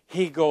this,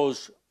 he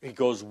goes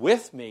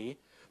with me,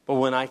 but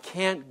when I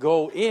can't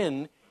go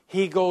in,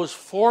 he goes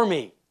for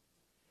me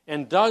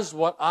and does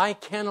what I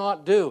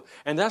cannot do.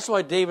 And that's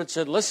why David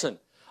said, listen,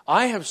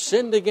 I have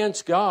sinned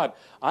against God.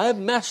 I have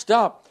messed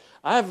up.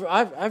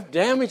 I've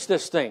damaged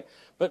this thing.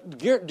 But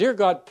dear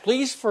God,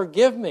 please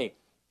forgive me.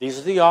 These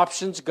are the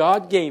options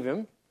God gave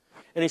him.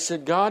 And he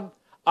said, God,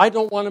 I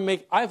don't want to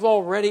make, I've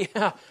already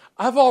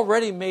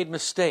made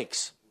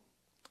mistakes.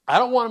 I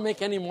don't want to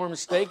make any more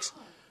mistakes.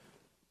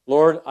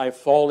 Lord, I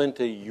fall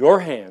into your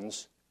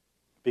hands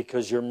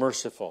because you're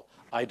merciful.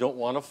 I don't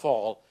want to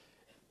fall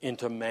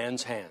into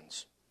man's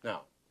hands.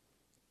 Now,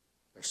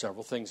 there's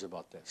several things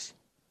about this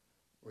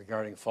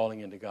regarding falling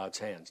into God's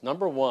hands.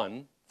 Number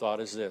one thought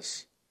is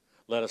this.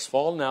 Let us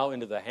fall now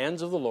into the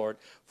hands of the Lord,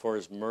 for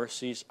his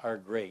mercies are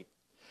great.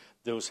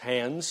 Those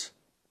hands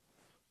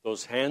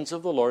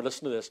of the Lord,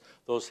 listen to this,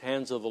 those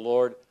hands of the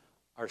Lord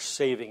are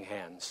saving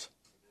hands.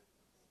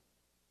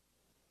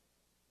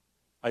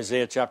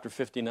 Isaiah chapter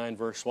 59,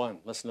 verse 1.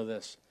 Listen to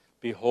this.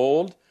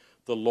 Behold,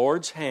 the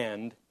Lord's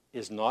hand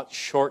is not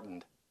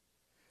shortened,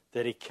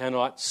 that he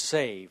cannot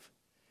save,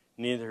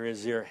 neither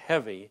is ear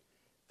heavy,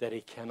 that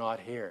he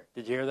cannot hear.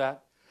 Did you hear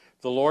that?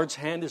 The Lord's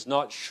hand is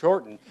not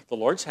shortened. The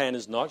Lord's hand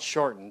is not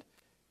shortened,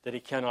 that he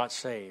cannot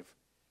save.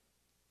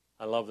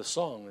 I love the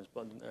song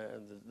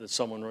that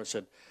someone wrote,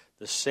 said,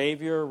 the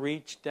Savior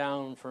reached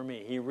down for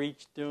me. He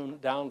reached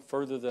down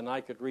further than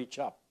I could reach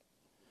up.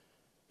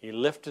 He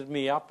lifted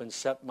me up and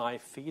set my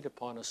feet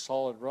upon a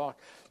solid rock.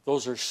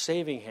 Those are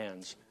saving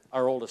hands.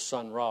 Our oldest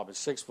son, Rob, is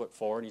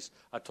 6'4", and he's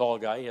a tall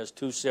guy. He has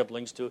 2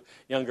 siblings, 2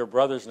 younger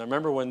brothers. And I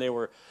remember when they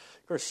were,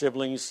 of course,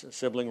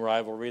 sibling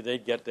rivalry.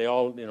 They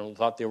all,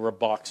 thought they were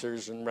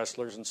boxers and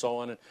wrestlers and so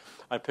on. And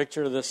I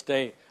picture to this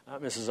day,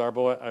 Mrs.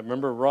 Arbo, I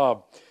remember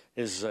Rob,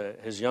 his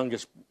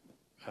youngest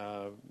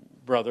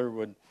brother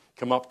would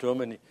come up to him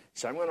and he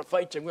said, I'm going to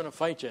fight you, I'm going to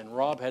fight you. And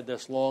Rob had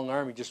this long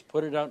arm. He just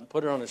put it out and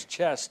put it on his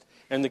chest,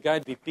 and the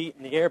guy'd be beat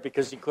in the air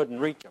because he couldn't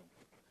reach him.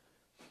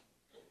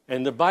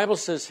 And the Bible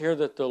says here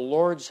that the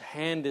Lord's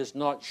hand is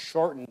not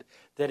shortened,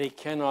 that he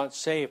cannot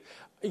save.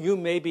 You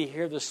may be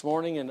here this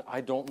morning, and I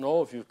don't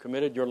know if you've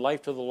committed your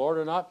life to the Lord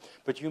or not,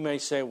 but you may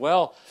say,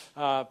 well,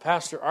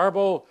 Pastor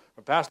Arbo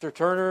or Pastor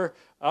Turner,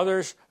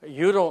 others,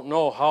 you don't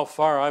know how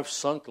far I've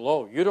sunk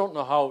low. You don't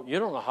know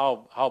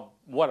how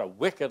what a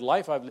wicked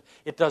life I've lived.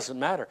 It doesn't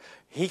matter.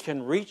 He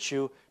can reach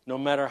you no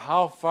matter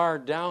how far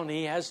down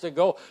he has to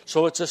go.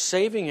 So it's a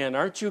saving hand.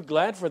 Aren't you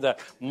glad for that?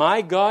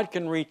 My God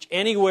can reach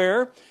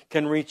anywhere,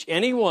 can reach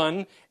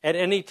anyone at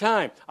any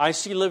time. I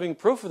see living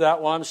proof of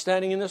that while I'm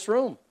standing in this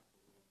room.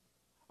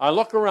 I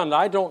look around.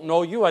 I don't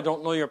know you. I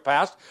don't know your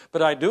past.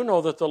 But I do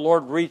know that the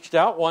Lord reached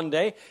out one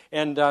day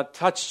and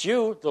touched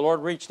you. The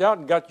Lord reached out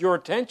and got your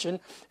attention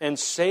and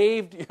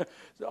saved you.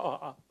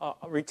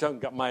 Reached out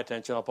and got my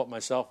attention. I'll put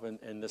myself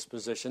in this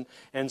position.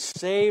 And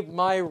saved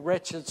my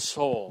wretched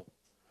soul.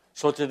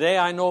 So today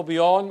I know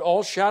beyond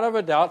all shadow of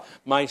a doubt,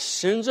 my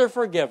sins are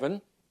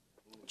forgiven.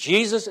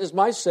 Jesus is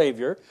my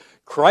Savior.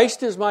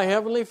 Christ is my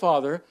Heavenly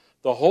Father.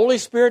 The Holy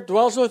Spirit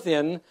dwells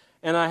within.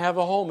 And I have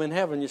a home in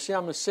heaven. You see,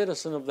 I'm a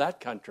citizen of that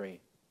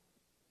country.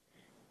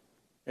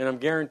 And I'm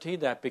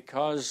guaranteed that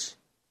because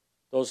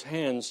those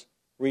hands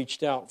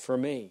reached out for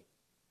me.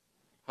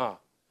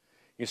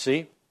 You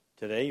see,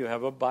 today you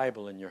have a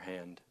Bible in your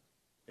hand.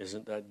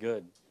 Isn't that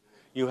good?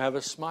 You have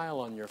a smile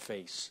on your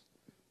face.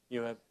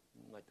 You have,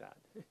 like that.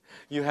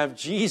 You have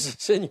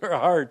Jesus in your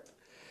heart.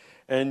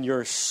 And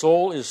your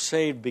soul is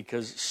saved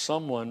because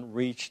someone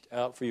reached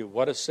out for you.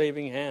 What a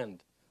saving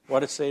hand.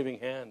 What a saving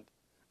hand.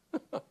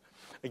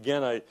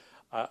 Again,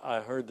 I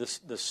heard this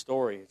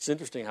story. It's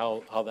interesting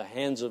how the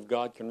hands of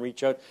God can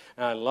reach out.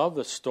 And I love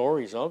the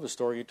stories. I love the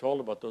story you told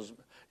about those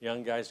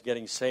young guys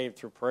getting saved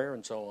through prayer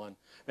and so on.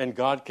 And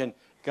God can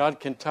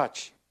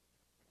touch.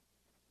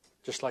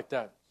 Just like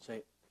that.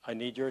 Say, I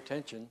need your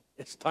attention.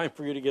 It's time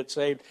for you to get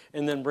saved.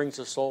 And then brings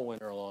a soul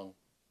winner along.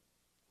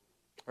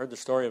 I heard the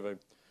story of an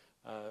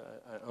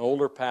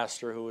older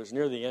pastor who was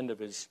near the end of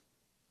his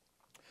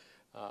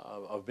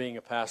of being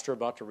a pastor,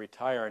 about to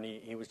retire, and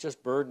he was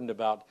just burdened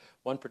about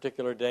one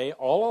particular day,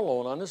 all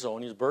alone on his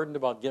own. He was burdened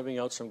about giving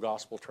out some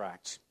gospel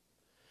tracts.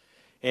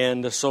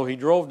 And so he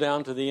drove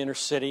down to the inner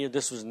city.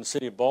 This was in the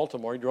city of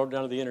Baltimore. He drove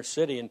down to the inner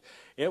city, and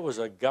it was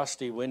a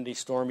gusty, windy,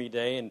 stormy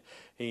day, and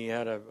he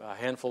had a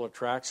handful of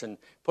tracts and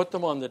put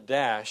them on the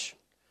dash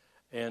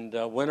and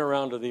went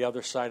around to the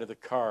other side of the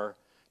car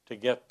to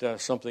get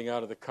something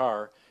out of the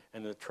car.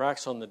 And the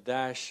tracts on the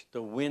dash,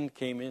 the wind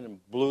came in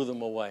and blew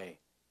them away.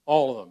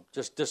 All of them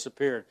just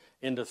disappeared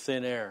into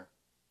thin air.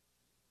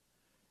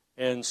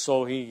 And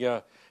so he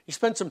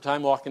spent some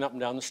time walking up and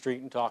down the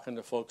street and talking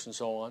to folks and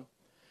so on,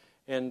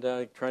 and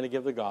trying to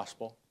give the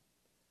gospel.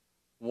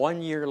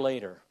 1 year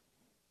later,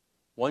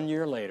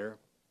 there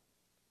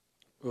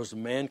was a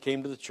man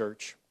came to the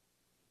church,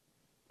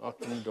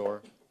 knocked on the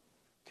door,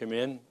 came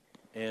in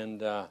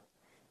and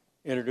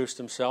introduced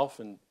himself,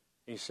 and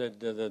he said,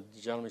 the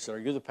gentleman said, "Are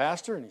you the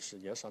pastor?" And he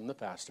said, "Yes, I'm the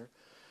pastor."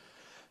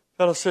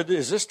 The fellow said,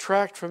 "Is this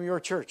tract from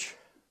your church?"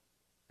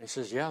 And he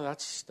says, "Yeah,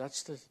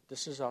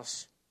 this is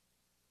us."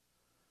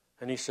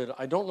 And he said,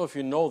 "I don't know if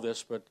you know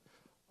this, but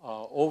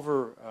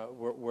over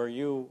where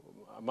you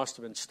must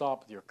have been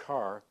stopped with your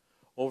car,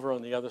 over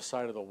on the other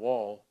side of the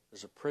wall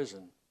is a prison."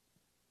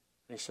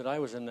 And he said, "I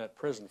was in that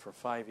prison for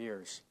 5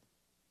 years."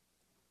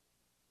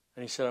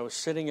 And he said, "I was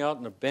sitting out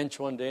on a bench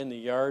one day in the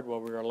yard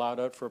while we were allowed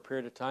out for a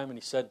period of time." And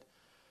he said,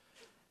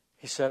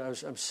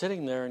 I'm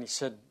sitting there, and he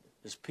said,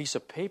 this piece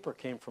of paper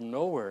came from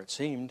nowhere, it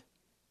seemed.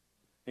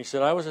 He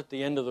said, I was at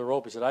the end of the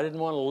rope. He said, I didn't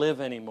want to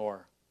live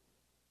anymore.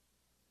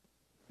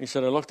 He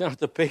said, I looked down at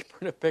the paper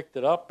and I picked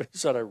it up. He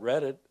said, I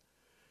read it.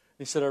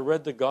 He said, I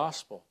read the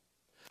gospel.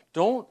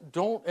 Don't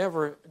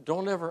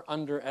ever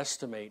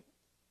underestimate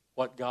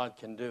what God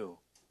can do.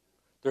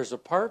 There's a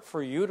part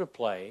for you to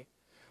play,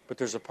 but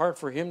there's a part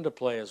for him to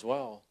play as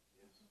well.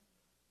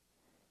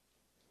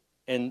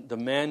 And the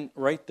man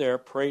right there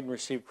prayed and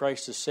received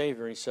Christ as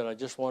Savior. He said, I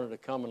just wanted to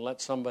come and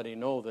let somebody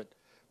know that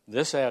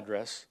this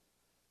address,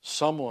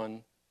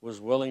 someone was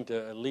willing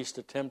to at least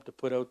attempt to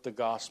put out the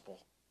gospel.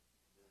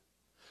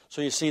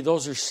 So you see,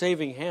 those are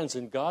saving hands,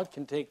 and God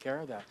can take care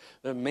of that.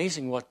 It's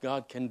amazing what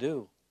God can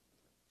do.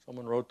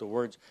 Someone wrote the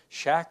words,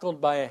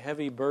 shackled by a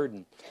heavy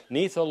burden,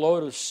 neath a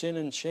load of sin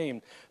and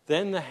shame.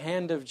 Then the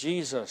hand of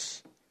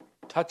Jesus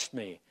touched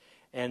me,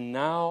 and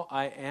now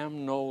I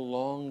am no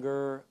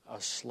longer a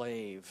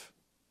slave.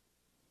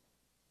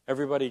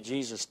 Everybody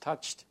Jesus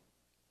touched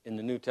in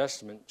the New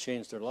Testament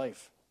changed their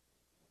life.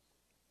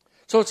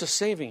 So it's a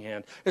saving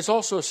hand. It's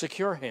also a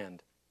secure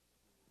hand.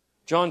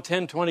 John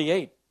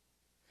 10:28.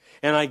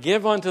 And I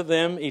give unto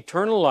them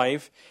eternal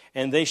life,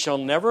 and they shall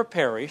never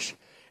perish,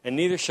 and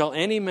neither shall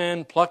any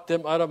man pluck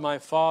them out of my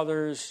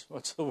Father's,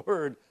 what's the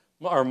word?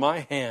 Or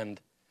my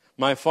hand.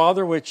 My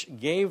Father which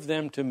gave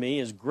them to me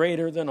is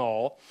greater than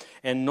all,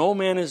 and no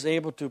man is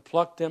able to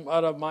pluck them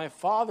out of my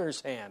Father's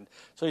hand.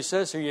 So he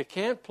says here, you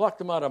can't pluck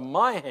them out of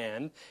my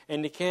hand,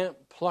 and you can't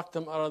pluck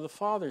them out of the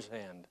Father's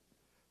hand.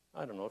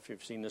 I don't know if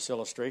you've seen this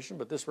illustration,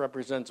 but this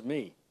represents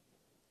me.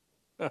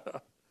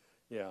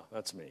 Yeah,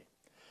 that's me.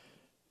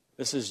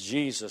 This is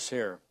Jesus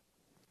here.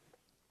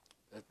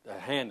 The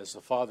hand is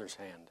the Father's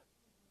hand.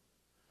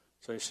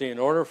 So you see, in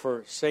order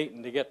for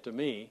Satan to get to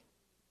me,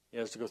 he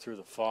has to go through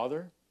the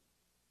Father,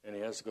 and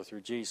he has to go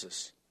through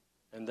Jesus.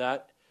 And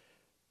that,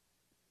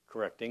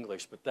 correct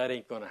English, but that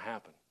ain't going to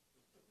happen.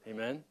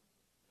 Amen?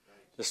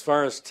 As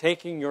far as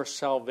taking your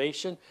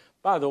salvation,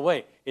 by the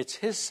way, it's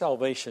his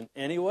salvation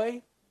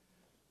anyway.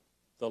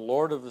 The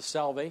Lord of the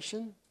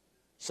salvation.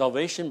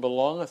 Salvation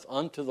belongeth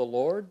unto the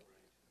Lord.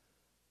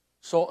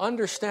 So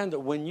understand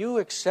that when you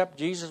accept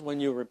Jesus, when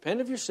you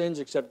repent of your sins,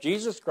 accept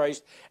Jesus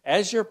Christ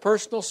as your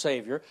personal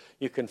Savior,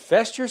 you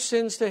confess your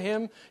sins to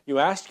Him, you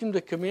ask Him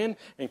to come in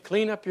and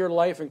clean up your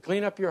life and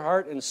clean up your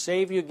heart and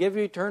save you, give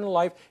you eternal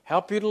life,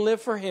 help you to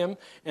live for Him,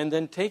 and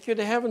then take you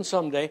to heaven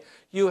someday,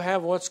 you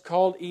have what's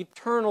called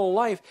eternal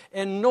life.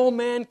 And no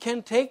man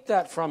can take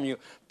that from you.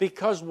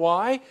 Because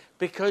why?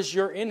 Because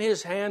you're in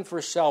His hand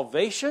for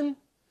salvation,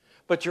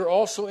 but you're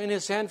also in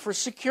His hand for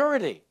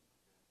security.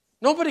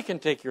 Nobody can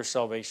take your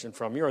salvation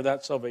from you or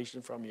that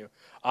salvation from you.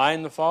 I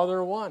and the Father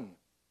are one.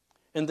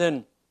 And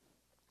then,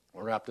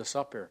 we'll wrap this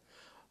up here.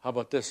 How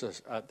about this?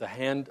 The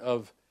hand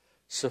of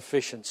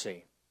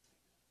sufficiency.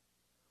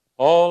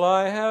 All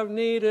I have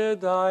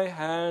needed, thy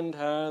hand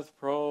hath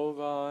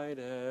provided.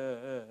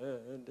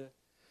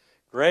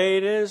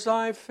 Great is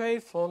thy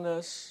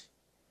faithfulness,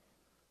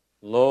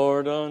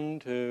 Lord,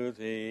 unto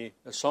thee.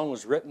 The song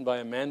was written by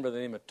a man by the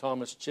name of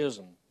Thomas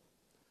Chisholm.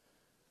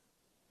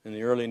 In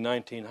the early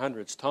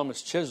 1900s,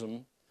 Thomas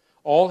Chisholm,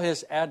 all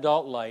his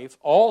adult life,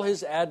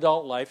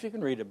 you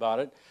can read about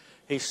it,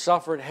 he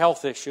suffered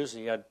health issues,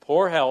 he had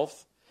poor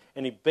health,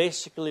 and he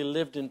basically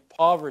lived in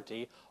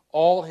poverty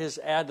all his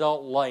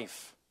adult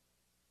life.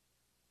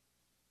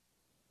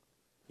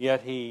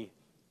 Yet he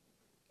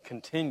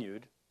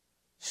continued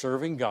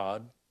serving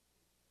God,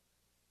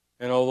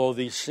 and although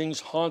these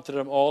things haunted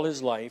him all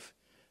his life,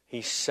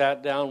 he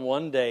sat down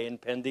one day and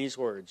penned these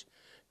words,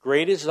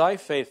 Great is thy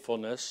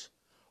faithfulness,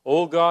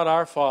 O God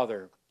our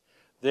Father,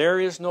 there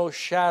is no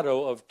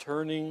shadow of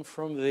turning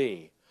from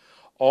thee.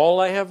 All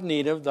I have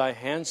need of, thy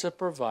hands have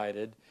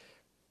provided.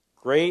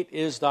 Great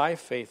is thy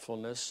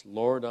faithfulness,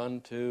 Lord,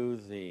 unto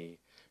thee.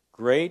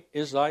 Great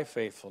is thy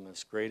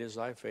faithfulness, great is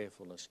thy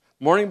faithfulness.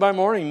 Morning by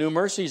morning, new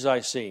mercies I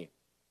see.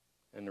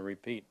 And to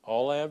repeat,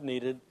 all I have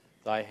needed,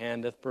 thy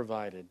hand hath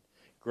provided.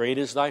 Great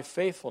is thy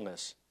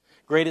faithfulness.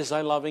 Great is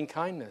thy loving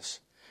kindness.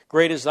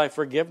 Great is thy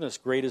forgiveness.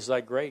 Great is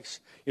thy grace.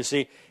 You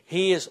see,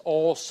 He is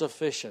all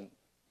sufficient.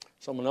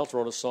 Someone else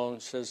wrote a song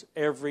that says,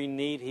 every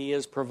need He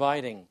is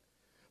providing.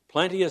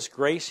 Plenteous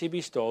grace He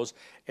bestows.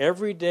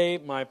 Every day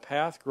my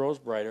path grows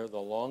brighter.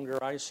 The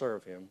longer I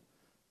serve Him,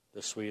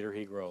 the sweeter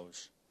He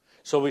grows.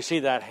 So we see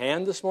that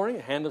hand this morning,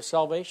 a hand of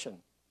salvation.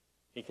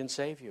 He can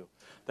save you.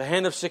 The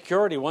hand of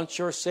security. Once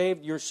you're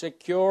saved, you're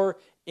secure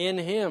in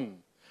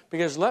Him.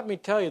 Because let me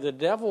tell you, the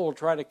devil will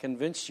try to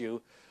convince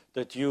you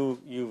that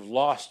you've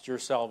lost your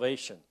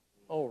salvation.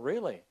 Oh,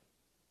 really?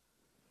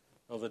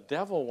 Well, the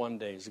devil one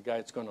day is the guy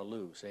that's going to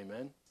lose.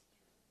 Amen?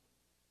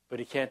 But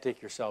he can't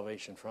take your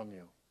salvation from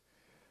you.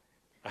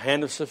 A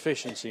hand of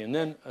sufficiency. And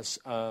then,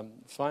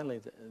 finally,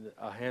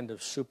 a hand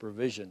of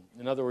supervision.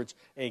 In other words,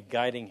 a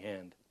guiding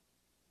hand.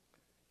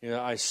 You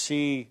know, I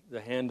see the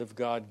hand of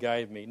God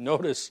guide me.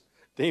 Notice,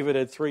 David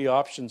had 3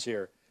 options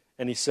here.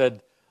 And he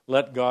said,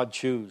 let God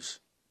choose.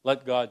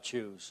 Let God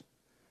choose.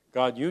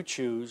 God, you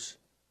choose,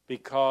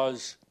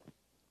 because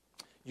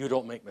you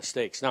don't make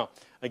mistakes. Now,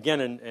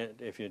 again,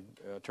 if you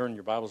turn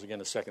your Bibles again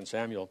to 2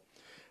 Samuel,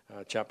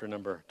 chapter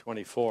number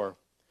 24,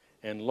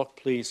 and look,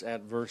 please,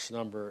 at verse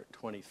number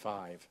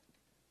 25.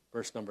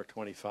 Verse number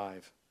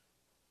 25.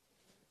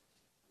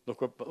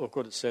 Look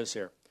what it says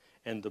here.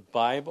 And the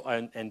Bible,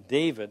 and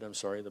David,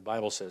 the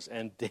Bible says,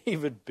 and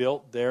David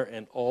built there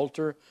an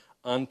altar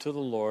unto the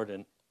Lord,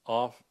 an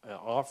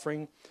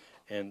offering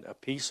and a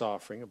peace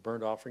offering, a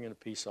burnt offering and a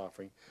peace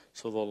offering.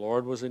 So the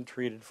Lord was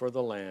entreated for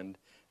the land,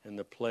 and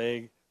the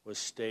plague was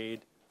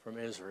stayed from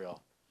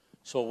Israel.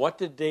 So what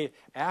did David,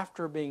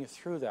 after being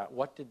through that,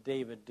 what did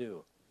David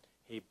do?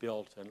 He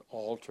built an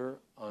altar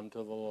unto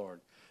the Lord.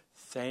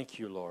 Thank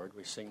you, Lord.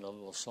 We sing the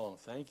little song.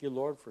 Thank you,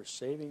 Lord, for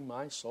saving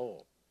my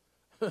soul.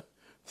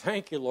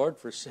 Thank you, Lord,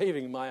 for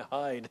saving my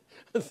hide.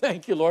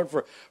 Thank you, Lord,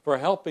 for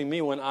helping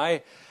me when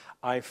I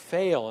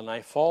fail and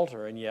I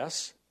falter. And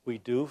yes, we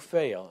do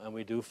fail and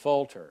we do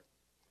falter.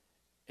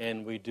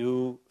 And we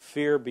do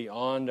fear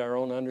beyond our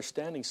own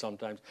understanding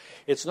sometimes.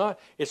 It's not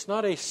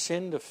a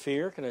sin to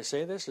fear. Can I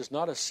say this? It's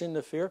not a sin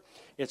to fear.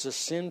 It's a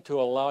sin to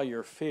allow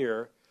your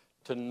fear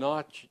to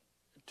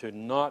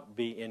not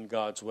be in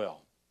God's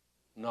will.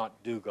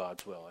 Not do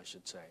God's will, I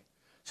should say.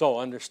 So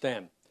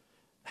understand.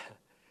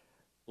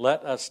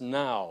 Let us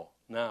now,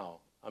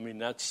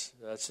 that's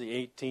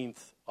the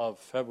 18th of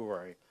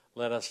February.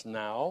 Let us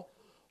now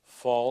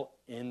fall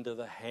into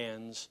the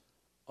hands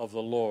of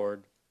the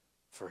Lord,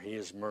 for He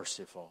is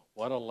merciful.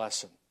 What a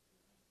lesson.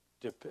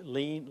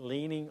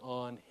 Leaning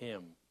on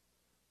Him,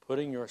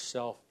 putting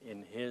yourself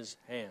in His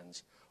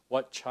hands.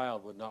 What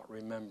child would not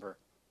remember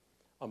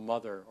a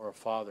mother or a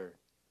father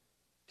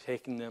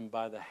taking them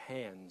by the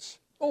hands?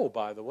 Oh,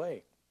 by the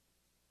way,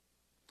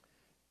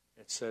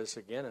 it says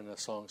again in a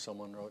song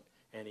someone wrote,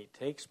 and He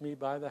takes me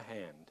by the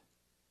hand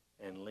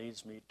and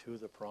leads me to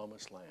the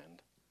promised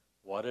land.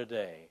 What a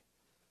day.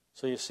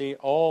 So you see,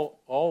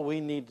 all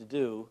we need to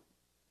do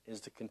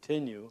is to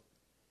continue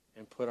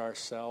and put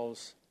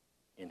ourselves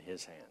in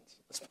His hands.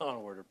 Let's bow in a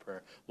word of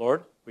prayer.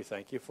 Lord, we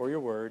thank You for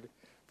Your word.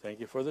 Thank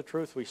You for the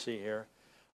truth we see here.